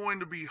we aren't going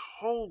to be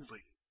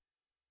holy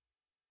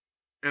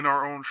in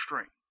our own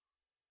strength.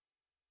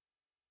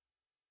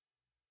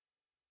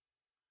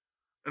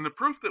 And the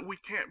proof that we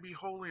can't be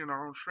holy in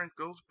our own strength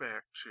goes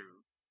back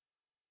to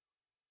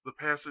the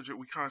passage that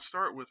we kind of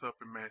start with up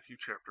in Matthew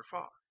chapter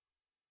 5.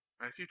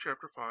 Matthew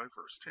chapter 5,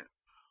 verse 10.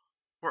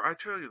 For I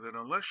tell you that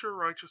unless your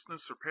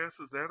righteousness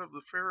surpasses that of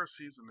the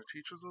Pharisees and the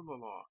teachers of the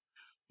law,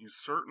 you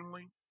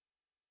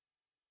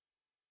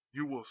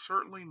will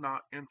certainly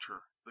not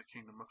enter the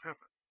kingdom of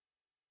heaven.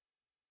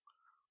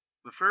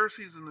 The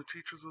Pharisees and the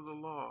teachers of the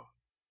law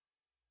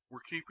were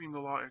keeping the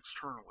law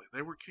externally.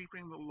 They were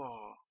keeping the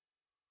law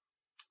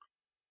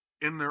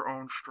in their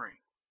own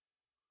strength.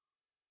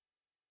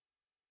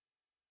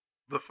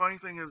 The funny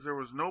thing is, there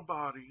was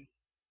nobody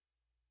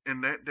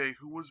in that day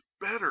who was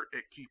better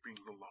at keeping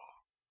the law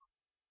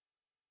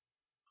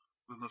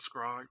than the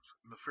scribes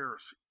and the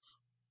Pharisees.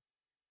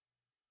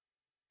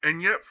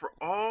 And yet, for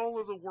all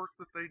of the work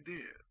that they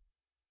did,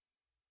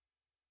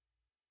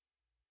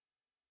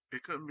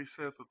 it couldn't be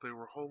said that they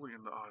were holy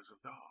in the eyes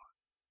of God.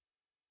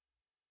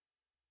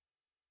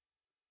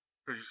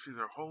 Because you see,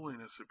 their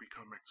holiness had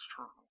become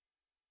external.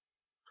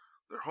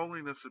 Their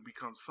holiness had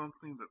become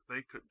something that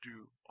they could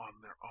do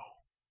on their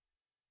own.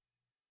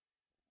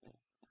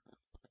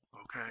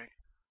 Okay?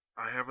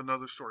 I have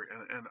another story,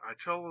 and I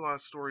tell a lot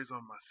of stories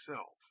on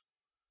myself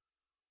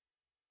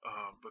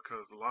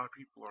because a lot of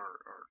people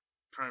are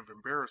kind of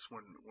embarrassed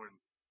when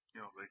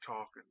they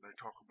talk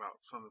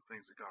about some of the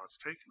things that God's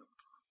taken them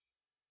through.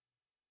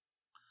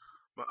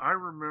 But I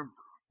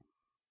remember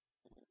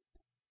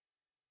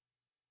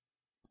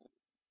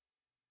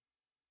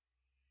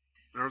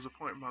there was a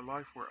point in my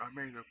life where I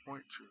made a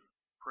point to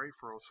pray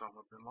for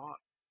Osama bin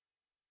Laden.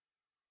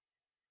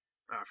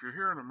 Now, if you're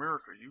here in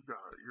America,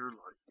 you're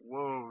like,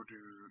 whoa,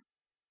 dude,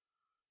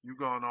 you've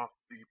gone off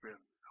the deep end.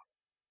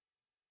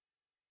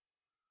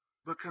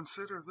 But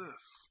consider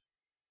this: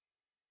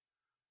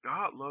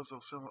 God loved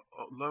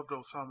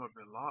Osama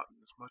bin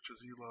Laden as much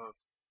as He loved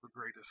the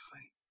greatest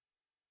saint.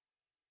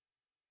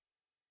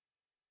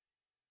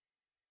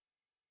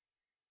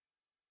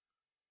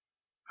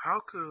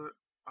 How could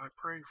I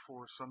pray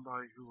for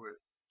somebody who had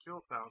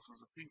killed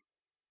thousands of people?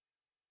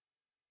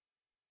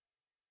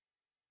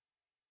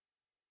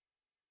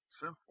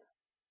 Simple.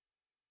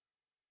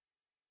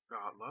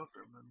 God loved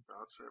him, and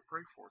God said,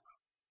 pray for them.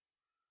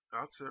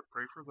 God said,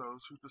 pray for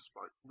those who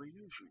despitefully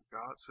use you.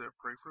 God said,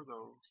 pray for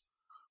those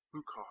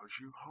who cause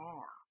you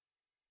harm.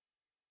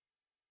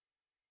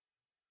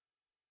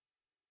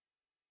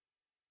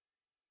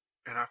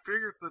 And I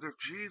figured that if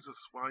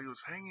Jesus, while He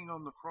was hanging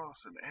on the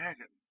cross in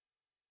agony,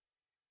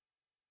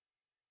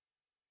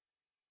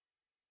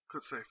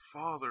 could say,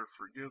 Father,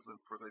 forgive them,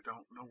 for they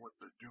don't know what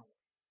they're doing,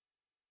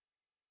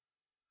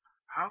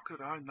 how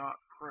could I not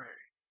pray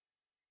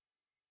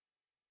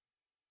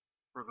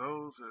for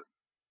those that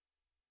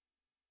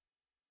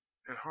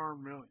had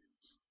harmed millions?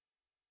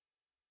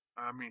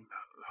 I mean,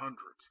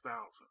 hundreds,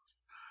 thousands.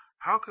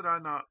 How could I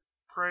not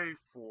pray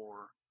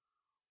for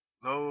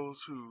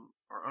those who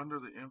are under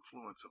the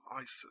influence of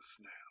ISIS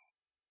now?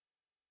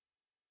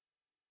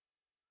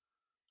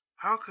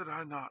 How could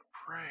I not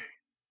pray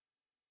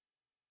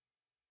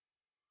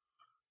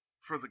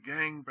for the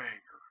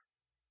gangbanger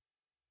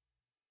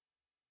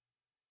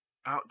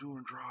out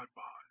doing drive-bys?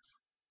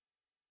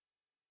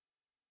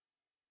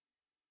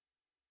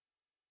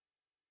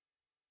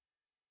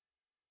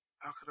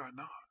 How could I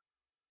not?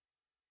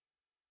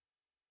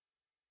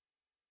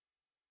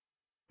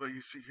 But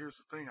you see, here's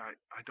the thing. I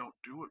don't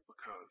do it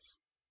because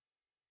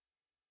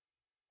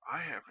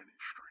I have any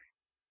strength.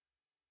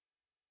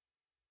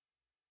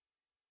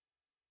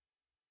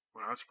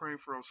 When I was praying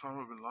for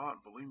Osama bin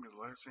Laden, believe me, the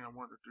last thing I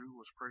wanted to do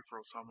was pray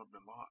for Osama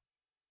bin Laden.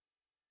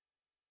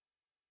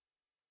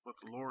 But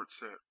the Lord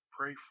said,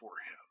 pray for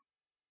him.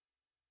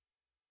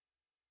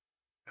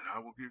 And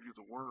I will give you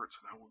the words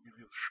and I will give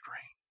you the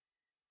strength.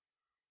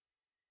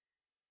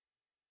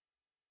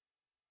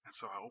 And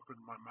so I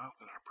opened my mouth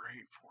and I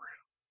prayed for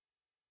him.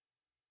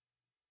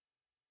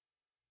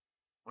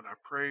 When I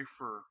pray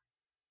for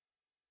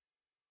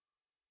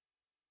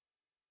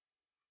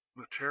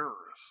the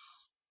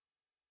terrorists,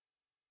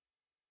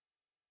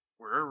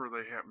 wherever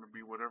they happen to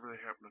be, whatever they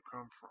happen to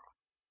come from,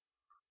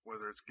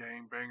 whether it's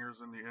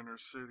gangbangers in the inner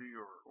city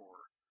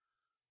or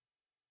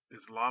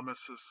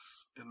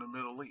Islamicists in the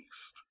Middle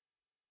East,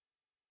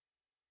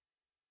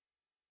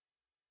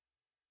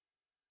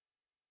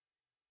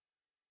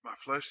 my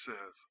flesh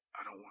says,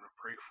 I don't want to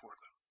pray for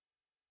them.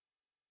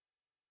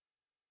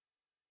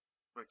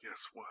 But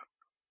guess what?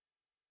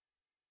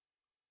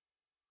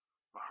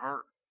 My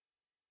heart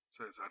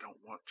says I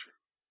don't want to.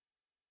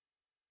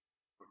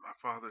 But my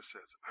Father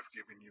says, I've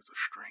given you the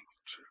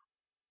strength to.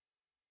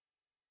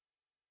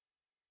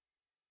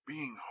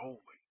 Being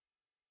holy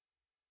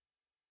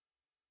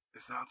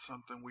is not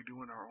something we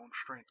do in our own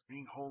strength.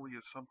 Being holy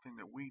is something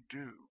that we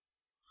do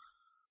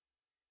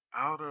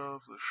out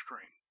of the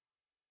strength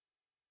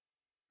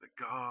that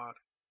God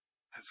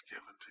has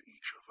given to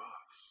each of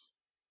us.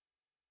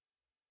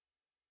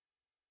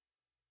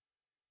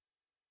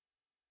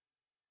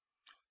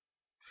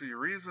 See, the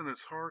reason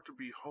it's hard to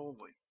be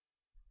holy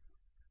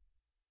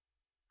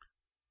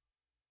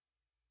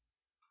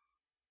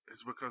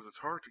is because it's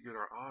hard to get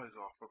our eyes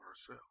off of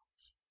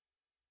ourselves.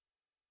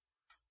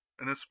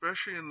 And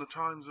especially in the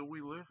times that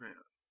we live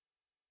in.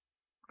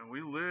 And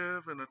we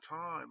live in a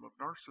time of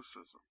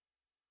narcissism.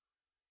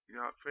 You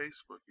got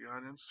Facebook, you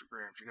got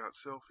Instagram, you got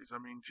selfies. I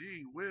mean,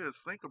 gee whiz,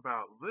 think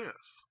about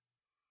this.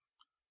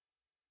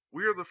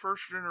 We are the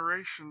first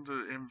generation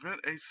to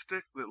invent a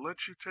stick that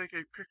lets you take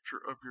a picture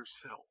of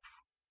yourself.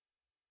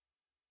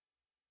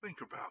 Think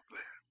about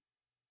that.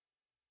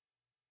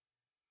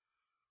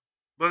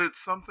 But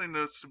it's something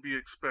that's to be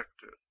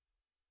expected.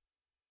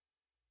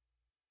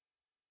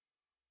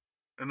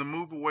 And the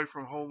move away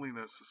from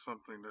holiness is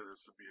something that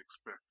is to be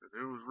expected.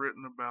 It was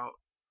written about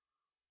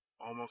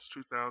almost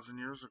 2,000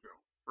 years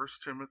ago. 1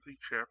 Timothy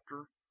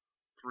chapter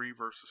 3,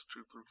 verses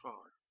 2 through 5.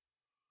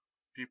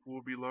 People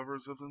will be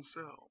lovers of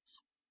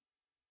themselves.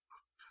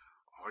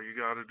 All you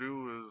got to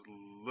do is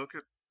look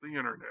at the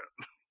internet.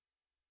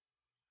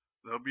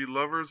 They'll be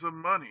lovers of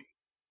money.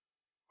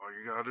 All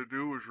you got to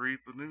do is read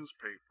the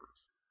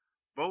newspapers.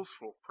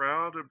 boastful,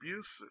 proud,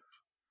 abusive.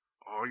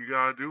 All you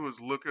gotta do is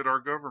look at our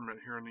government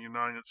here in the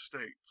United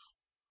States.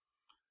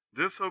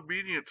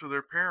 Disobedient to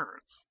their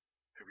parents.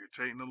 Have you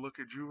taken a look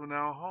at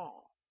juvenile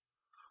hall?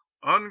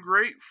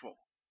 Ungrateful.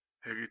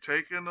 Have you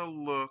taken a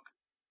look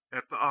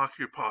at the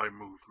Occupy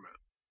movement?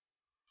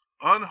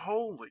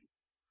 Unholy.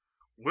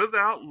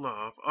 Without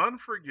love,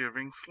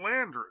 unforgiving,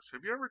 slanderous.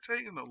 Have you ever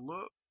taken a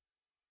look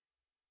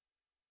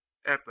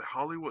at the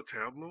Hollywood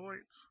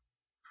tabloids?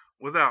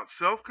 Without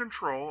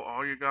self-control,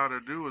 all you gotta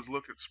do is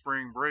look at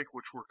spring break,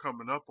 which we're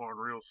coming up on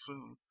real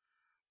soon.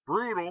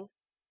 Brutal.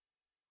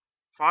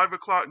 5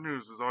 o'clock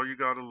news is all you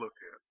gotta look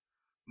at.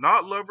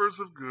 Not lovers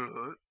of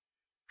good.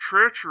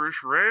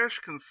 Treacherous, rash,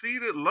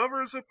 conceited,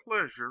 lovers of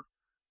pleasure,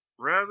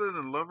 rather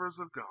than lovers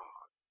of God.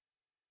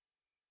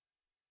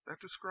 That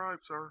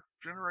describes our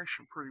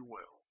generation pretty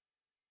well.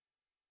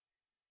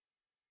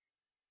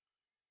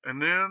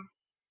 And then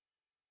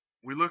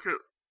we look at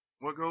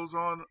what goes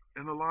on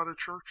in a lot of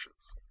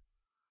churches.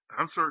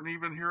 I'm certain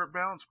even here at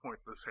Balance Point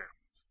this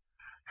happens.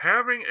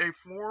 Having a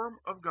form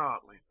of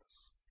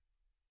godliness.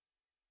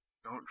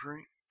 Don't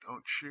drink,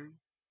 don't chew,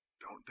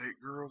 don't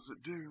date girls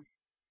that do.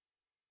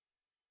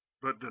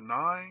 But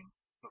denying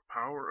the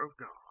power of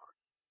God.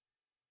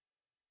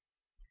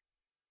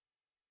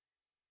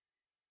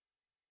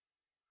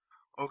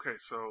 Okay,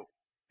 so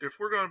if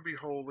we're going to be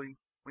holy,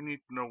 we need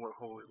to know what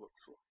holy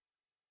looks like.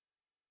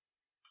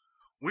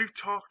 We've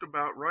talked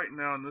about right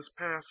now in this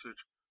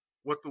passage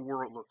what the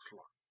world looks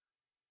like.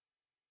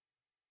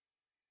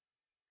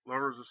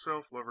 Lovers of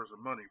self, lovers of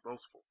money,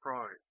 boastful,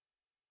 proud,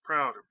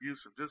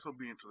 abusive,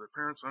 disobedient to their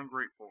parents,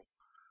 ungrateful,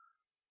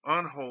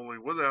 unholy,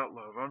 without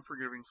love,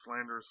 unforgiving,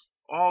 slanderous,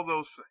 all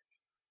those things.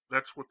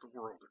 That's what the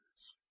world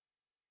is.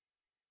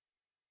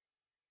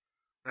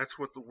 That's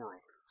what the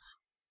world is.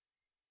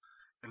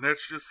 And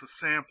that's just a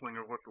sampling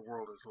of what the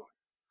world is like.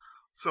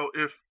 So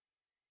if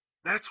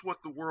that's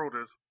what the world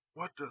is,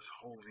 what does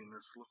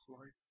holiness look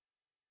like?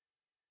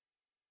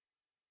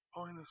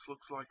 Holiness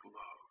looks like love.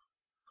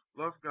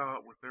 Love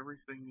God with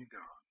everything you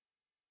got.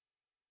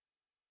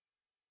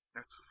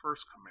 That's the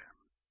first commandment.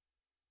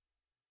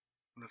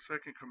 And the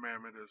second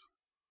commandment is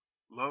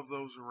love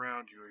those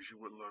around you as you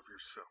would love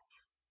yourself.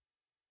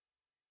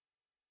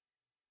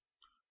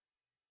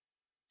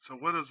 So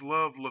what does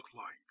love look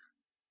like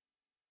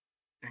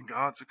in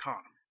God's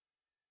economy?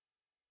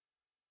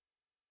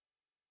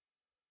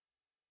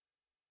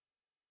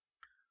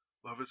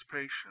 Love is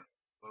patient.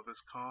 Love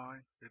is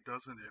kind. It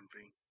doesn't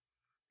envy.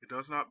 It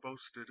does not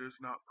boast. It is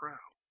not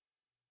proud.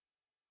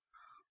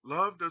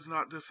 Love does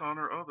not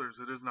dishonor others.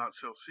 It is not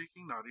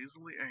self-seeking, not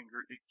easily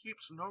angered. It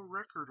keeps no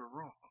record of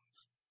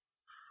wrongs.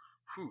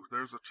 Whew,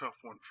 there's a tough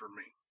one for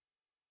me.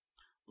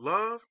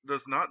 Love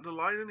does not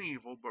delight in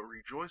evil, but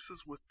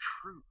rejoices with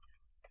truth.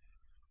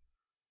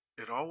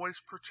 It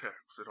always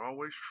protects. It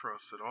always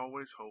trusts. It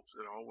always hopes.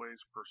 It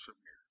always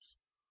perseveres.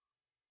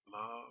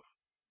 Love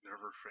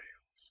never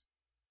fails.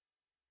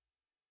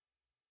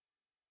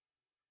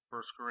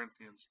 1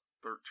 Corinthians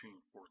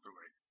 13, 4 through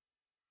 8.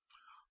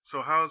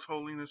 So how is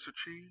holiness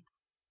achieved?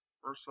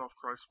 First off,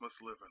 Christ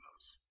must live in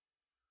us.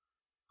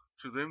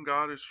 To them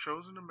God has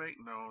chosen to make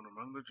known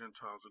among the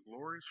Gentiles the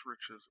glorious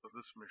riches of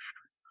this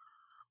mystery,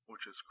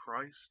 which is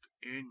Christ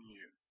in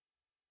you,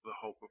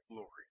 the hope of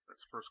glory.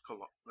 That's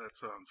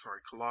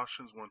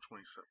Colossians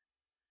 1:27.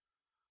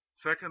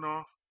 Second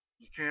off,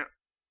 you can't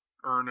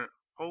earn it.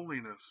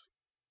 Holiness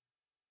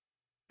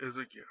is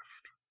a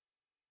gift.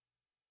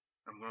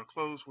 I'm going to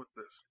close with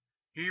this.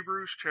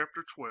 Hebrews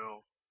chapter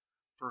 12,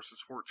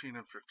 verses 14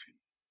 and 15.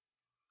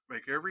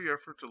 Make every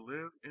effort to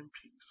live in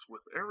peace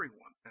with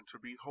everyone and to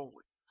be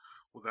holy.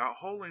 Without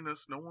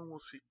holiness, no one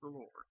will seek the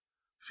Lord.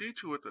 See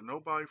to it that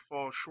nobody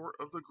falls short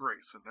of the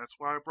grace, and that's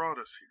why I brought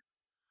us here.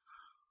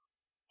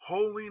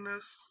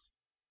 Holiness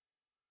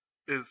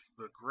is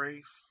the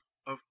grace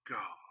of God.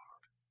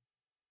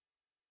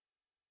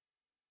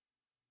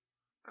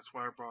 That's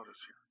why I brought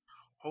us here.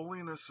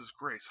 Holiness is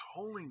grace.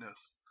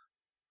 Holiness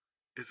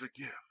is a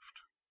gift.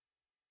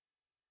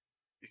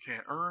 You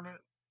can't earn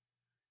it.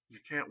 You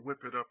can't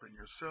whip it up in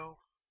yourself.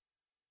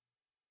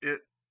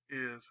 It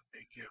is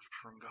a gift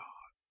from God.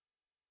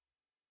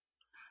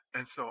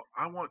 And so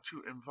I want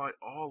to invite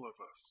all of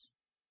us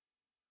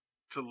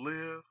to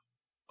live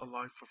a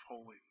life of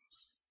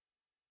holiness.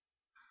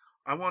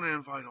 I want to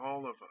invite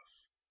all of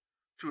us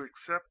to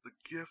accept the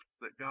gift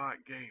that God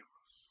gave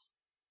us,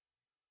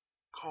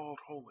 called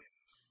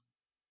holiness,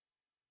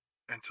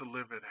 and to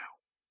live it out.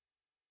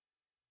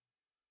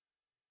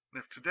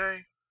 And if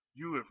today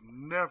you have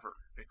never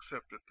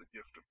accepted the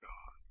gift of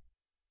God,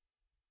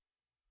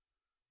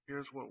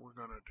 here's what we're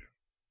going to do.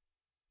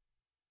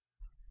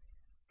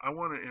 I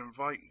want to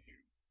invite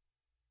you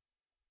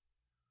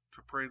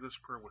to pray this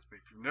prayer with me.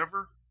 If you've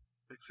never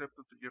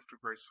accepted the gift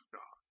of grace of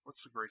God,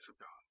 what's the grace of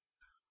God?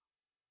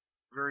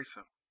 Very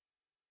simple.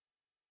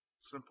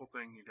 Simple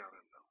thing you got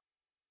to know.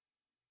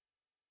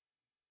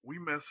 We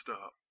messed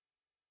up.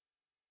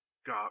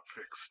 God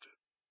fixed it.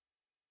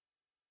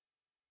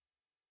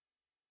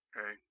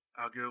 Okay?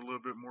 I'll get a little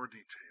bit more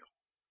detail.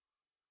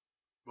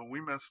 But we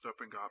messed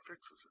up and God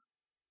fixes it.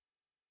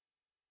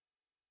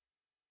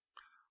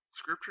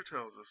 Scripture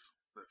tells us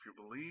that if you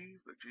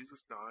believe that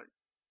Jesus died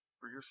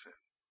for your sin,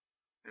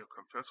 and you'll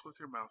confess with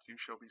your mouth, you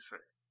shall be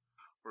saved.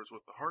 For it's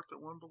with the heart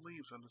that one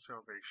believes unto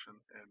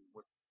salvation, and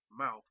with the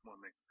mouth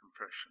one makes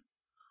confession.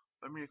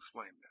 Let me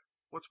explain that.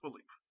 What's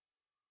belief?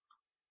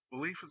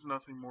 Belief is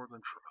nothing more than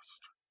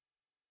trust.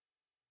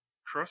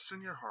 Trust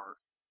in your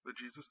heart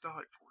that Jesus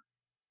died for you.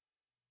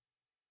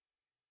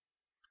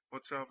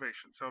 What's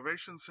salvation?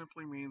 Salvation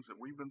simply means that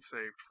we've been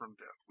saved from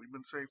death. We've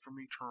been saved from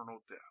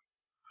eternal death,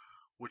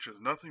 which is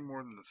nothing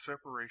more than the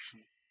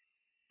separation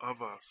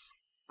of us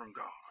from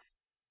God.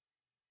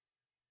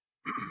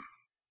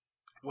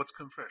 What's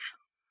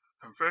confession?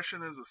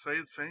 Confession is to say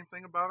the same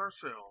thing about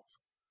ourselves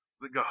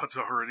that God's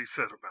already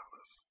said about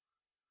us.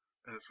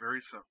 And it's very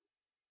simple.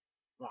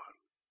 1,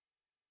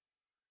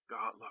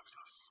 God loves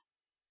us.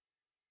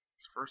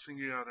 It's the first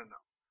thing you got to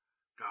know.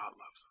 God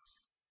loves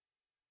us.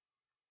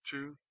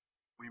 2,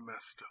 we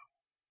messed up.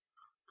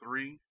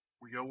 3,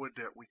 we owe a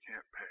debt we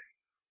can't pay.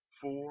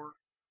 4,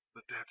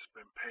 the debt's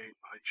been paid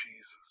by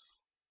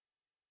Jesus.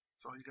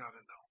 That's all you got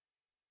to know.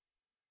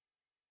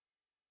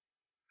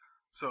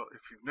 So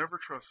if you've never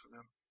trusted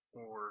him,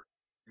 or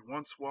you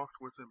once walked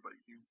with him but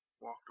you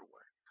walked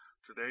away,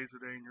 today's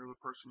the day and you're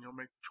the person. You'll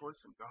make the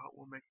choice and God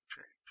will make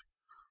the change.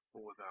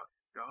 But without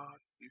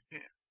God, you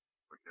can't.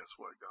 But guess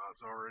what?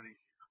 God's already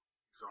here.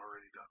 He's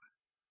already done it.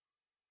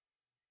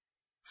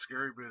 The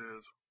scary bit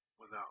is,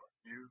 without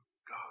you,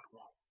 God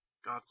won't.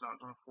 God's not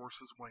going to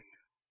force his way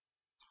in.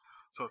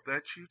 So if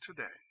that's you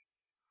today,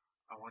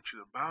 I want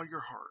you to bow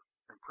your heart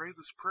and pray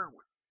this prayer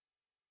with me.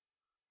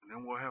 And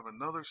then we'll have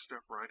another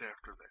step right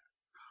after that.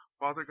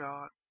 Father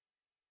God,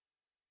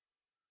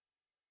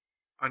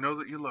 I know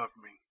that you love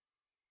me.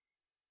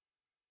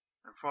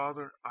 And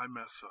Father, I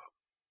mess up.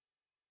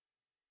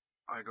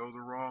 I go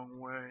the wrong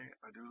way.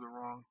 I do the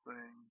wrong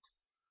things.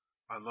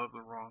 I love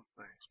the wrong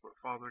things. But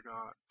Father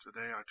God,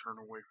 today I turn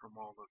away from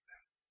all of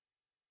that.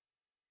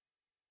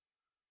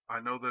 I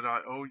know that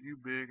I owe you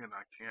big and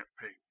I can't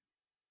pay you.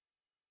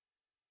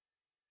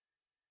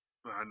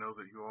 But I know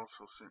that you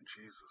also sent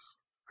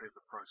Jesus to pay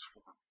the price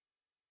for me.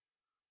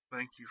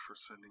 Thank you for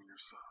sending your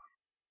Son.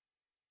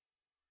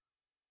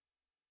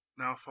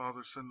 Now,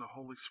 Father, send the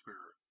Holy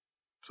Spirit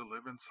to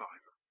live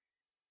inside of me,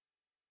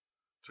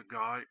 to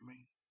guide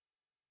me,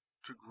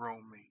 to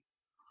grow me,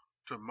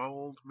 to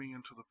mold me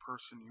into the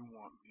person you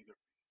want me to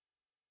be.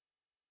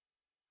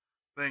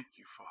 Thank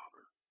you,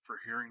 Father, for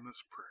hearing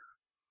this prayer.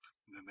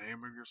 In the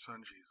name of your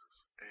Son,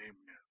 Jesus,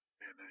 amen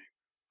and amen.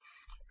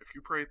 If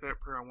you prayed that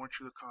prayer, I want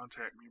you to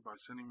contact me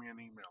by sending me an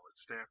email at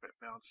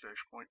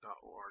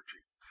staff@bounce-point.org.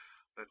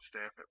 That's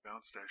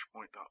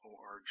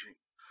staff@bounce-point.org.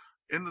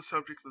 In the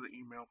subject of the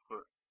email,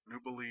 put new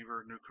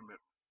believer, new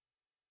commitment.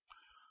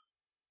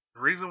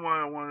 The reason why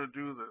I want to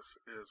do this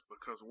is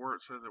because the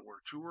word says that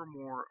where 2 or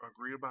more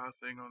agree about a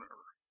thing on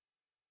earth,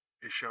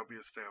 it shall be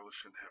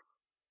established in heaven.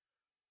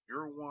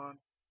 You're one,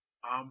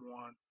 I'm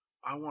one.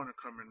 I want to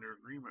come into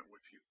agreement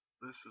with you.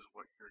 This is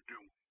what you're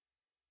doing.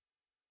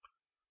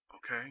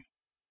 Okay?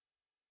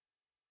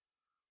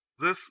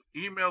 This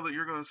email that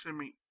you're going to send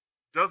me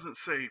doesn't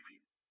save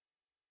you.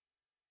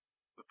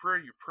 The prayer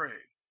you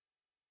pray,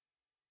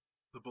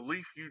 the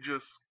belief you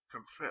just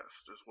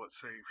confessed is what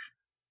saves you.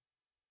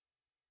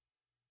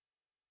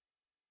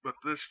 But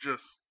this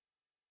just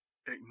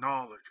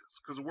acknowledges.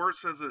 Because the word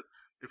says that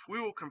if we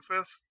will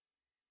confess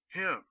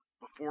him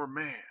before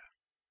man,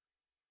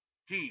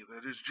 he,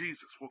 that is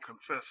Jesus, will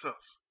confess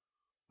us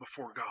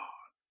before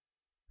God.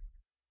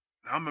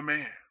 Now, I'm a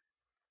man.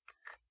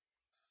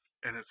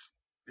 And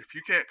if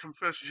you can't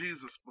confess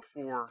Jesus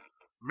before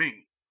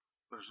me,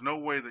 there's no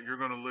way that you're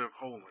going to live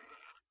holy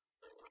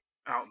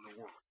out in the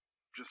world.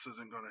 Just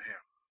isn't going to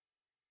happen.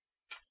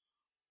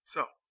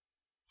 So,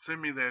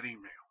 send me that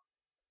email.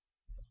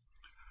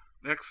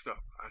 Next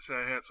up, I said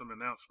I had some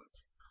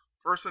announcements.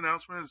 First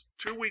announcement is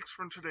 2 weeks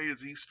from today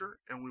is Easter,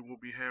 and we will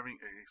be having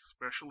a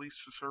special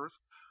Easter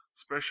service,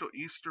 special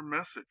Easter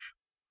message.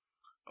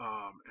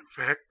 In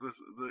fact,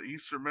 the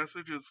Easter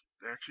message is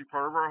actually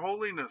part of our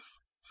Holiness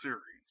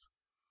series.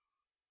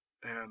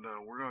 And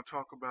we're going to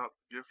talk about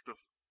the gift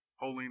of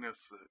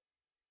holiness that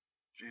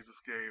Jesus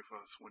gave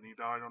us when he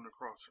died on the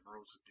cross and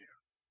rose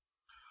again.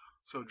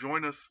 So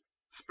join us,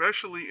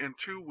 especially in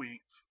 2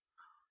 weeks,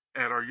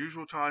 at our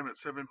usual time at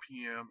 7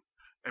 p.m.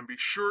 And be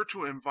sure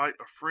to invite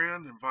a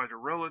friend, invite a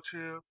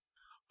relative,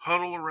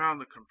 huddle around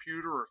the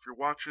computer, or if you're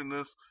watching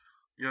this,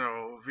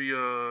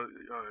 via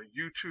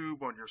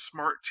YouTube on your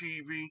smart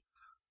TV,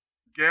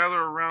 gather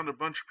around a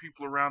bunch of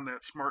people around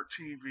that smart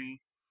TV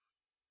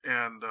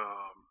and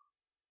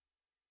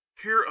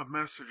hear a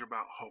message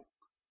about hope.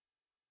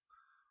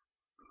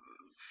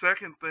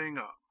 Second thing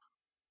up,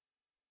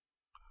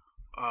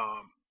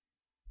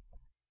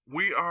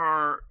 we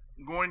are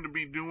going to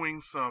be doing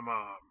some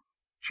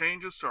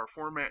changes to our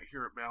format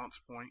here at Balance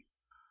Point.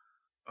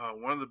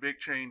 One of the big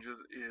changes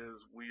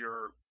is we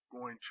are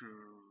going to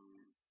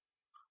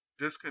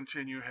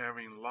discontinue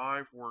having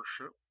live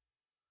worship.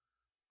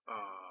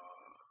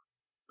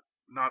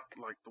 Not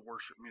like the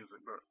worship music,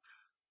 but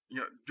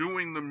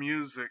doing the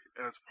music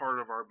as part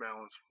of our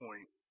Balance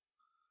Point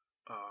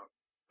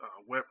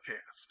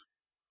webcast.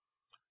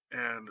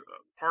 And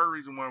part of the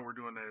reason why we're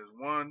doing that is,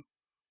 one,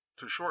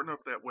 to shorten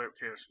up that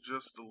webcast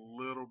just a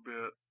little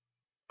bit,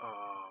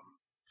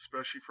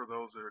 especially for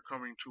those that are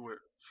coming to it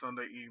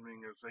Sunday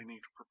evening as they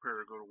need to prepare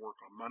to go to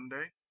work on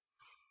Monday.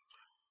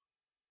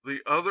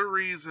 The other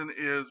reason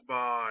is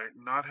by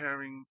not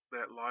having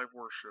that live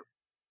worship,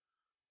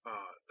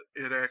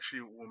 it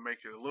actually will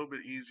make it a little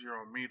bit easier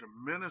on me to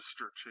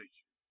minister to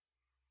you,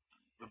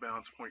 the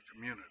Balance Point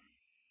community.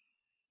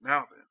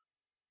 Now then,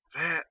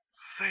 that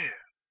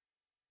said,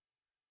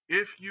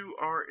 if you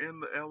are in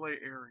the LA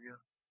area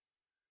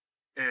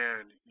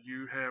and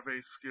you have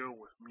a skill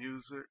with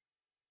music,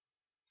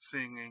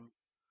 singing,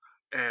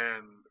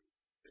 and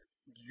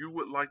you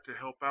would like to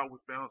help out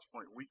with Balance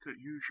Point, we could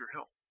use your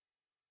help.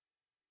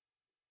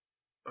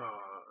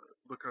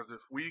 Because if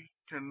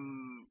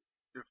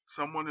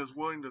someone is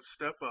willing to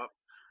step up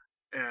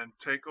and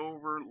take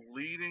over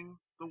leading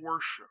the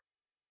worship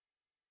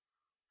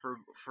for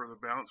the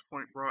Balance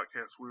Point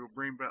broadcast, we will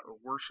bring back the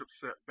worship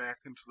set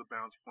back into the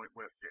Balance Point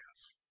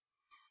webcast.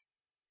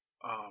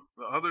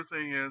 The other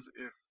thing is,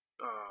 if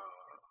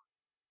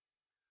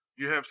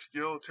you have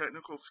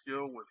technical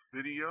skill with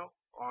video,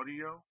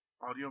 audio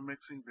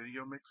mixing,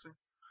 video mixing,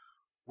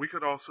 we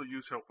could also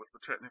use help with the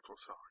technical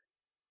side.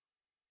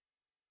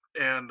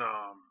 And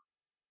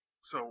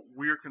so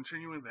we are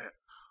continuing that.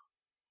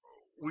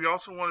 We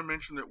also want to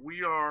mention that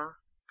we are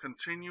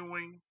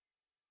continuing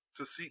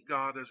to seek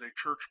God as a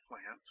church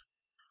plant.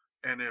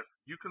 And if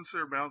you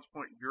consider Balance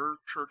Point your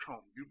church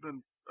home, you've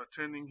been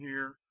attending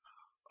here,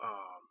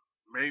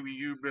 maybe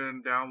you've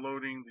been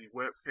downloading the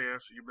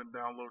webcast, you've been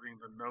downloading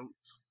the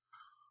notes,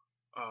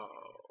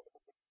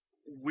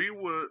 we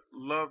would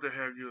love to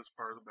have you as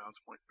part of the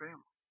Balance Point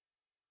family.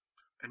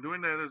 And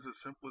doing that is as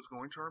simple as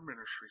going to our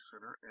ministry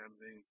center, and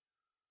the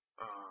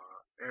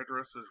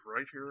address is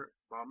right here at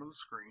the bottom of the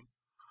screen.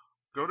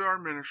 Go to our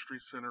ministry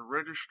center,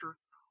 register,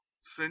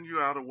 send you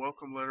out a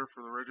welcome letter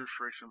for the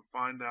registration,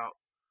 find out,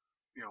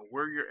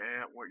 where you're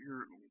at, what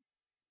you're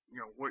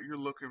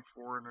looking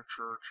for in a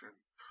church, and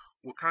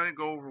we'll kind of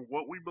go over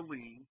what we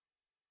believe,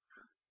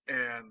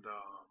 and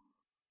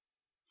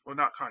well,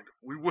 not kind of,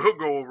 we will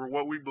go over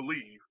what we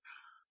believe.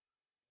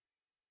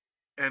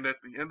 And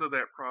at the end of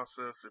that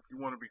process, if you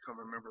want to become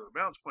a member of the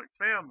Balance Point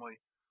family,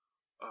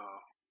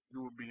 you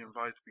will be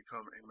invited to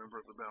become a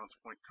member of the Balance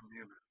Point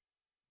community.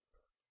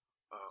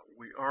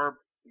 We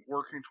are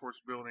working towards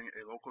building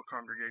a local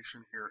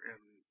congregation here in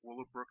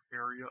Willowbrook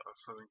area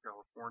of Southern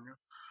California.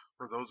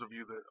 For those of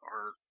you that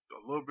are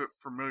a little bit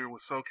familiar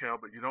with SoCal,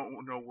 but you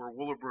don't know where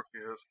Willowbrook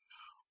is,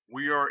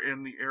 we are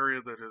in the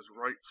area that is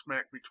right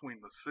smack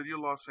between the city of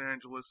Los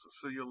Angeles, the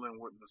city of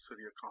Linwood, and the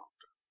city of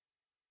Compton.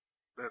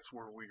 That's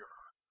where we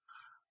are.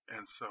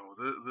 And so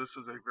this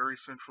is a very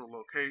central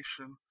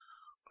location.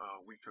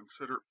 We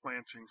considered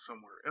planting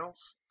somewhere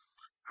else.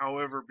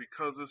 However,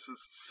 because this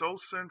is so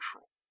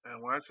central,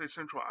 and when I say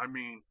central, I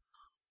mean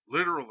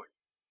literally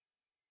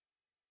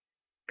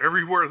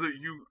everywhere that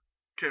you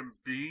can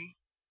be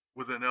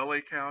within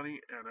LA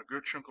County and a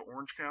good chunk of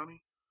Orange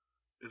County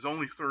is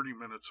only 30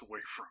 minutes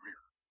away from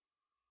here.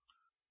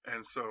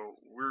 And so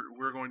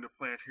we're going to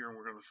plant here, and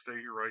we're going to stay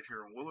here right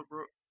here in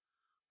Willowbrook,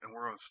 and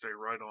we're going to stay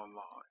right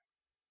online.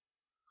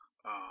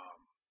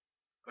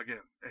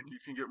 Again, and you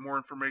can get more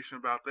information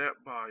about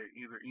that by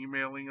either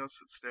emailing us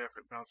at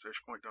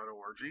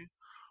staff@balance-point.org,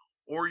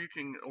 or you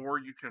can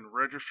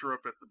register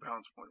up at the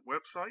Balance Point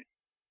website.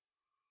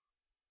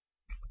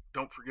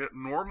 Don't forget,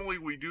 normally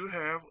we do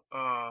have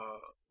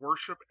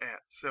worship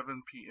at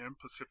 7 p.m.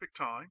 Pacific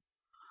time.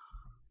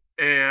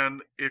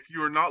 And if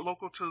you are not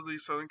local to the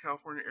Southern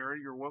California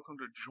area, you're welcome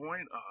to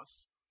join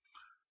us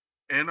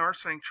in our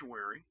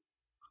sanctuary,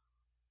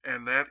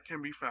 and that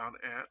can be found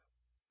at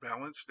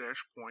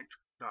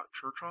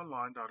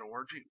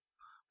balance-point.churchonline.org.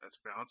 That's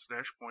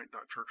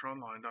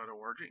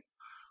balance-point.churchonline.org.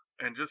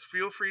 And just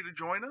feel free to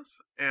join us,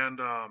 and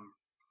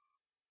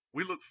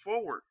we look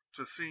forward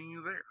to seeing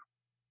you there.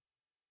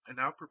 And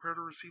now prepare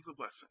to receive the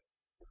blessing.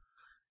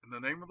 In the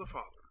name of the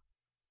Father,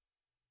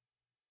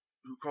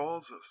 who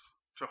calls us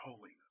to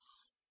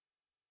holiness.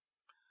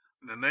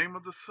 In the name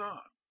of the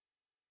Son,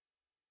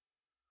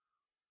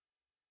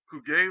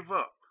 who gave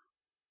up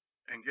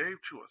and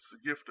gave to us the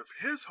gift of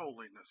His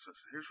holiness and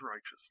His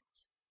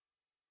righteousness.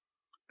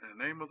 In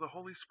the name of the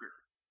Holy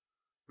Spirit,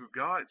 who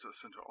guides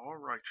us into all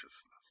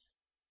righteousness.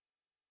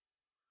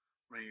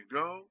 May you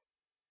go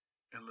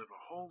and live a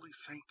holy,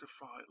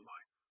 sanctified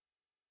life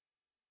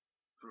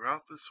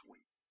throughout this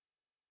week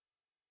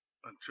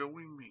until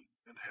we meet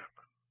in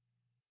heaven.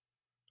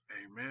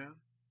 Amen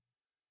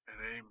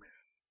and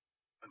amen.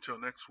 Until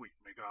next week,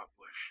 may God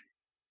bless you.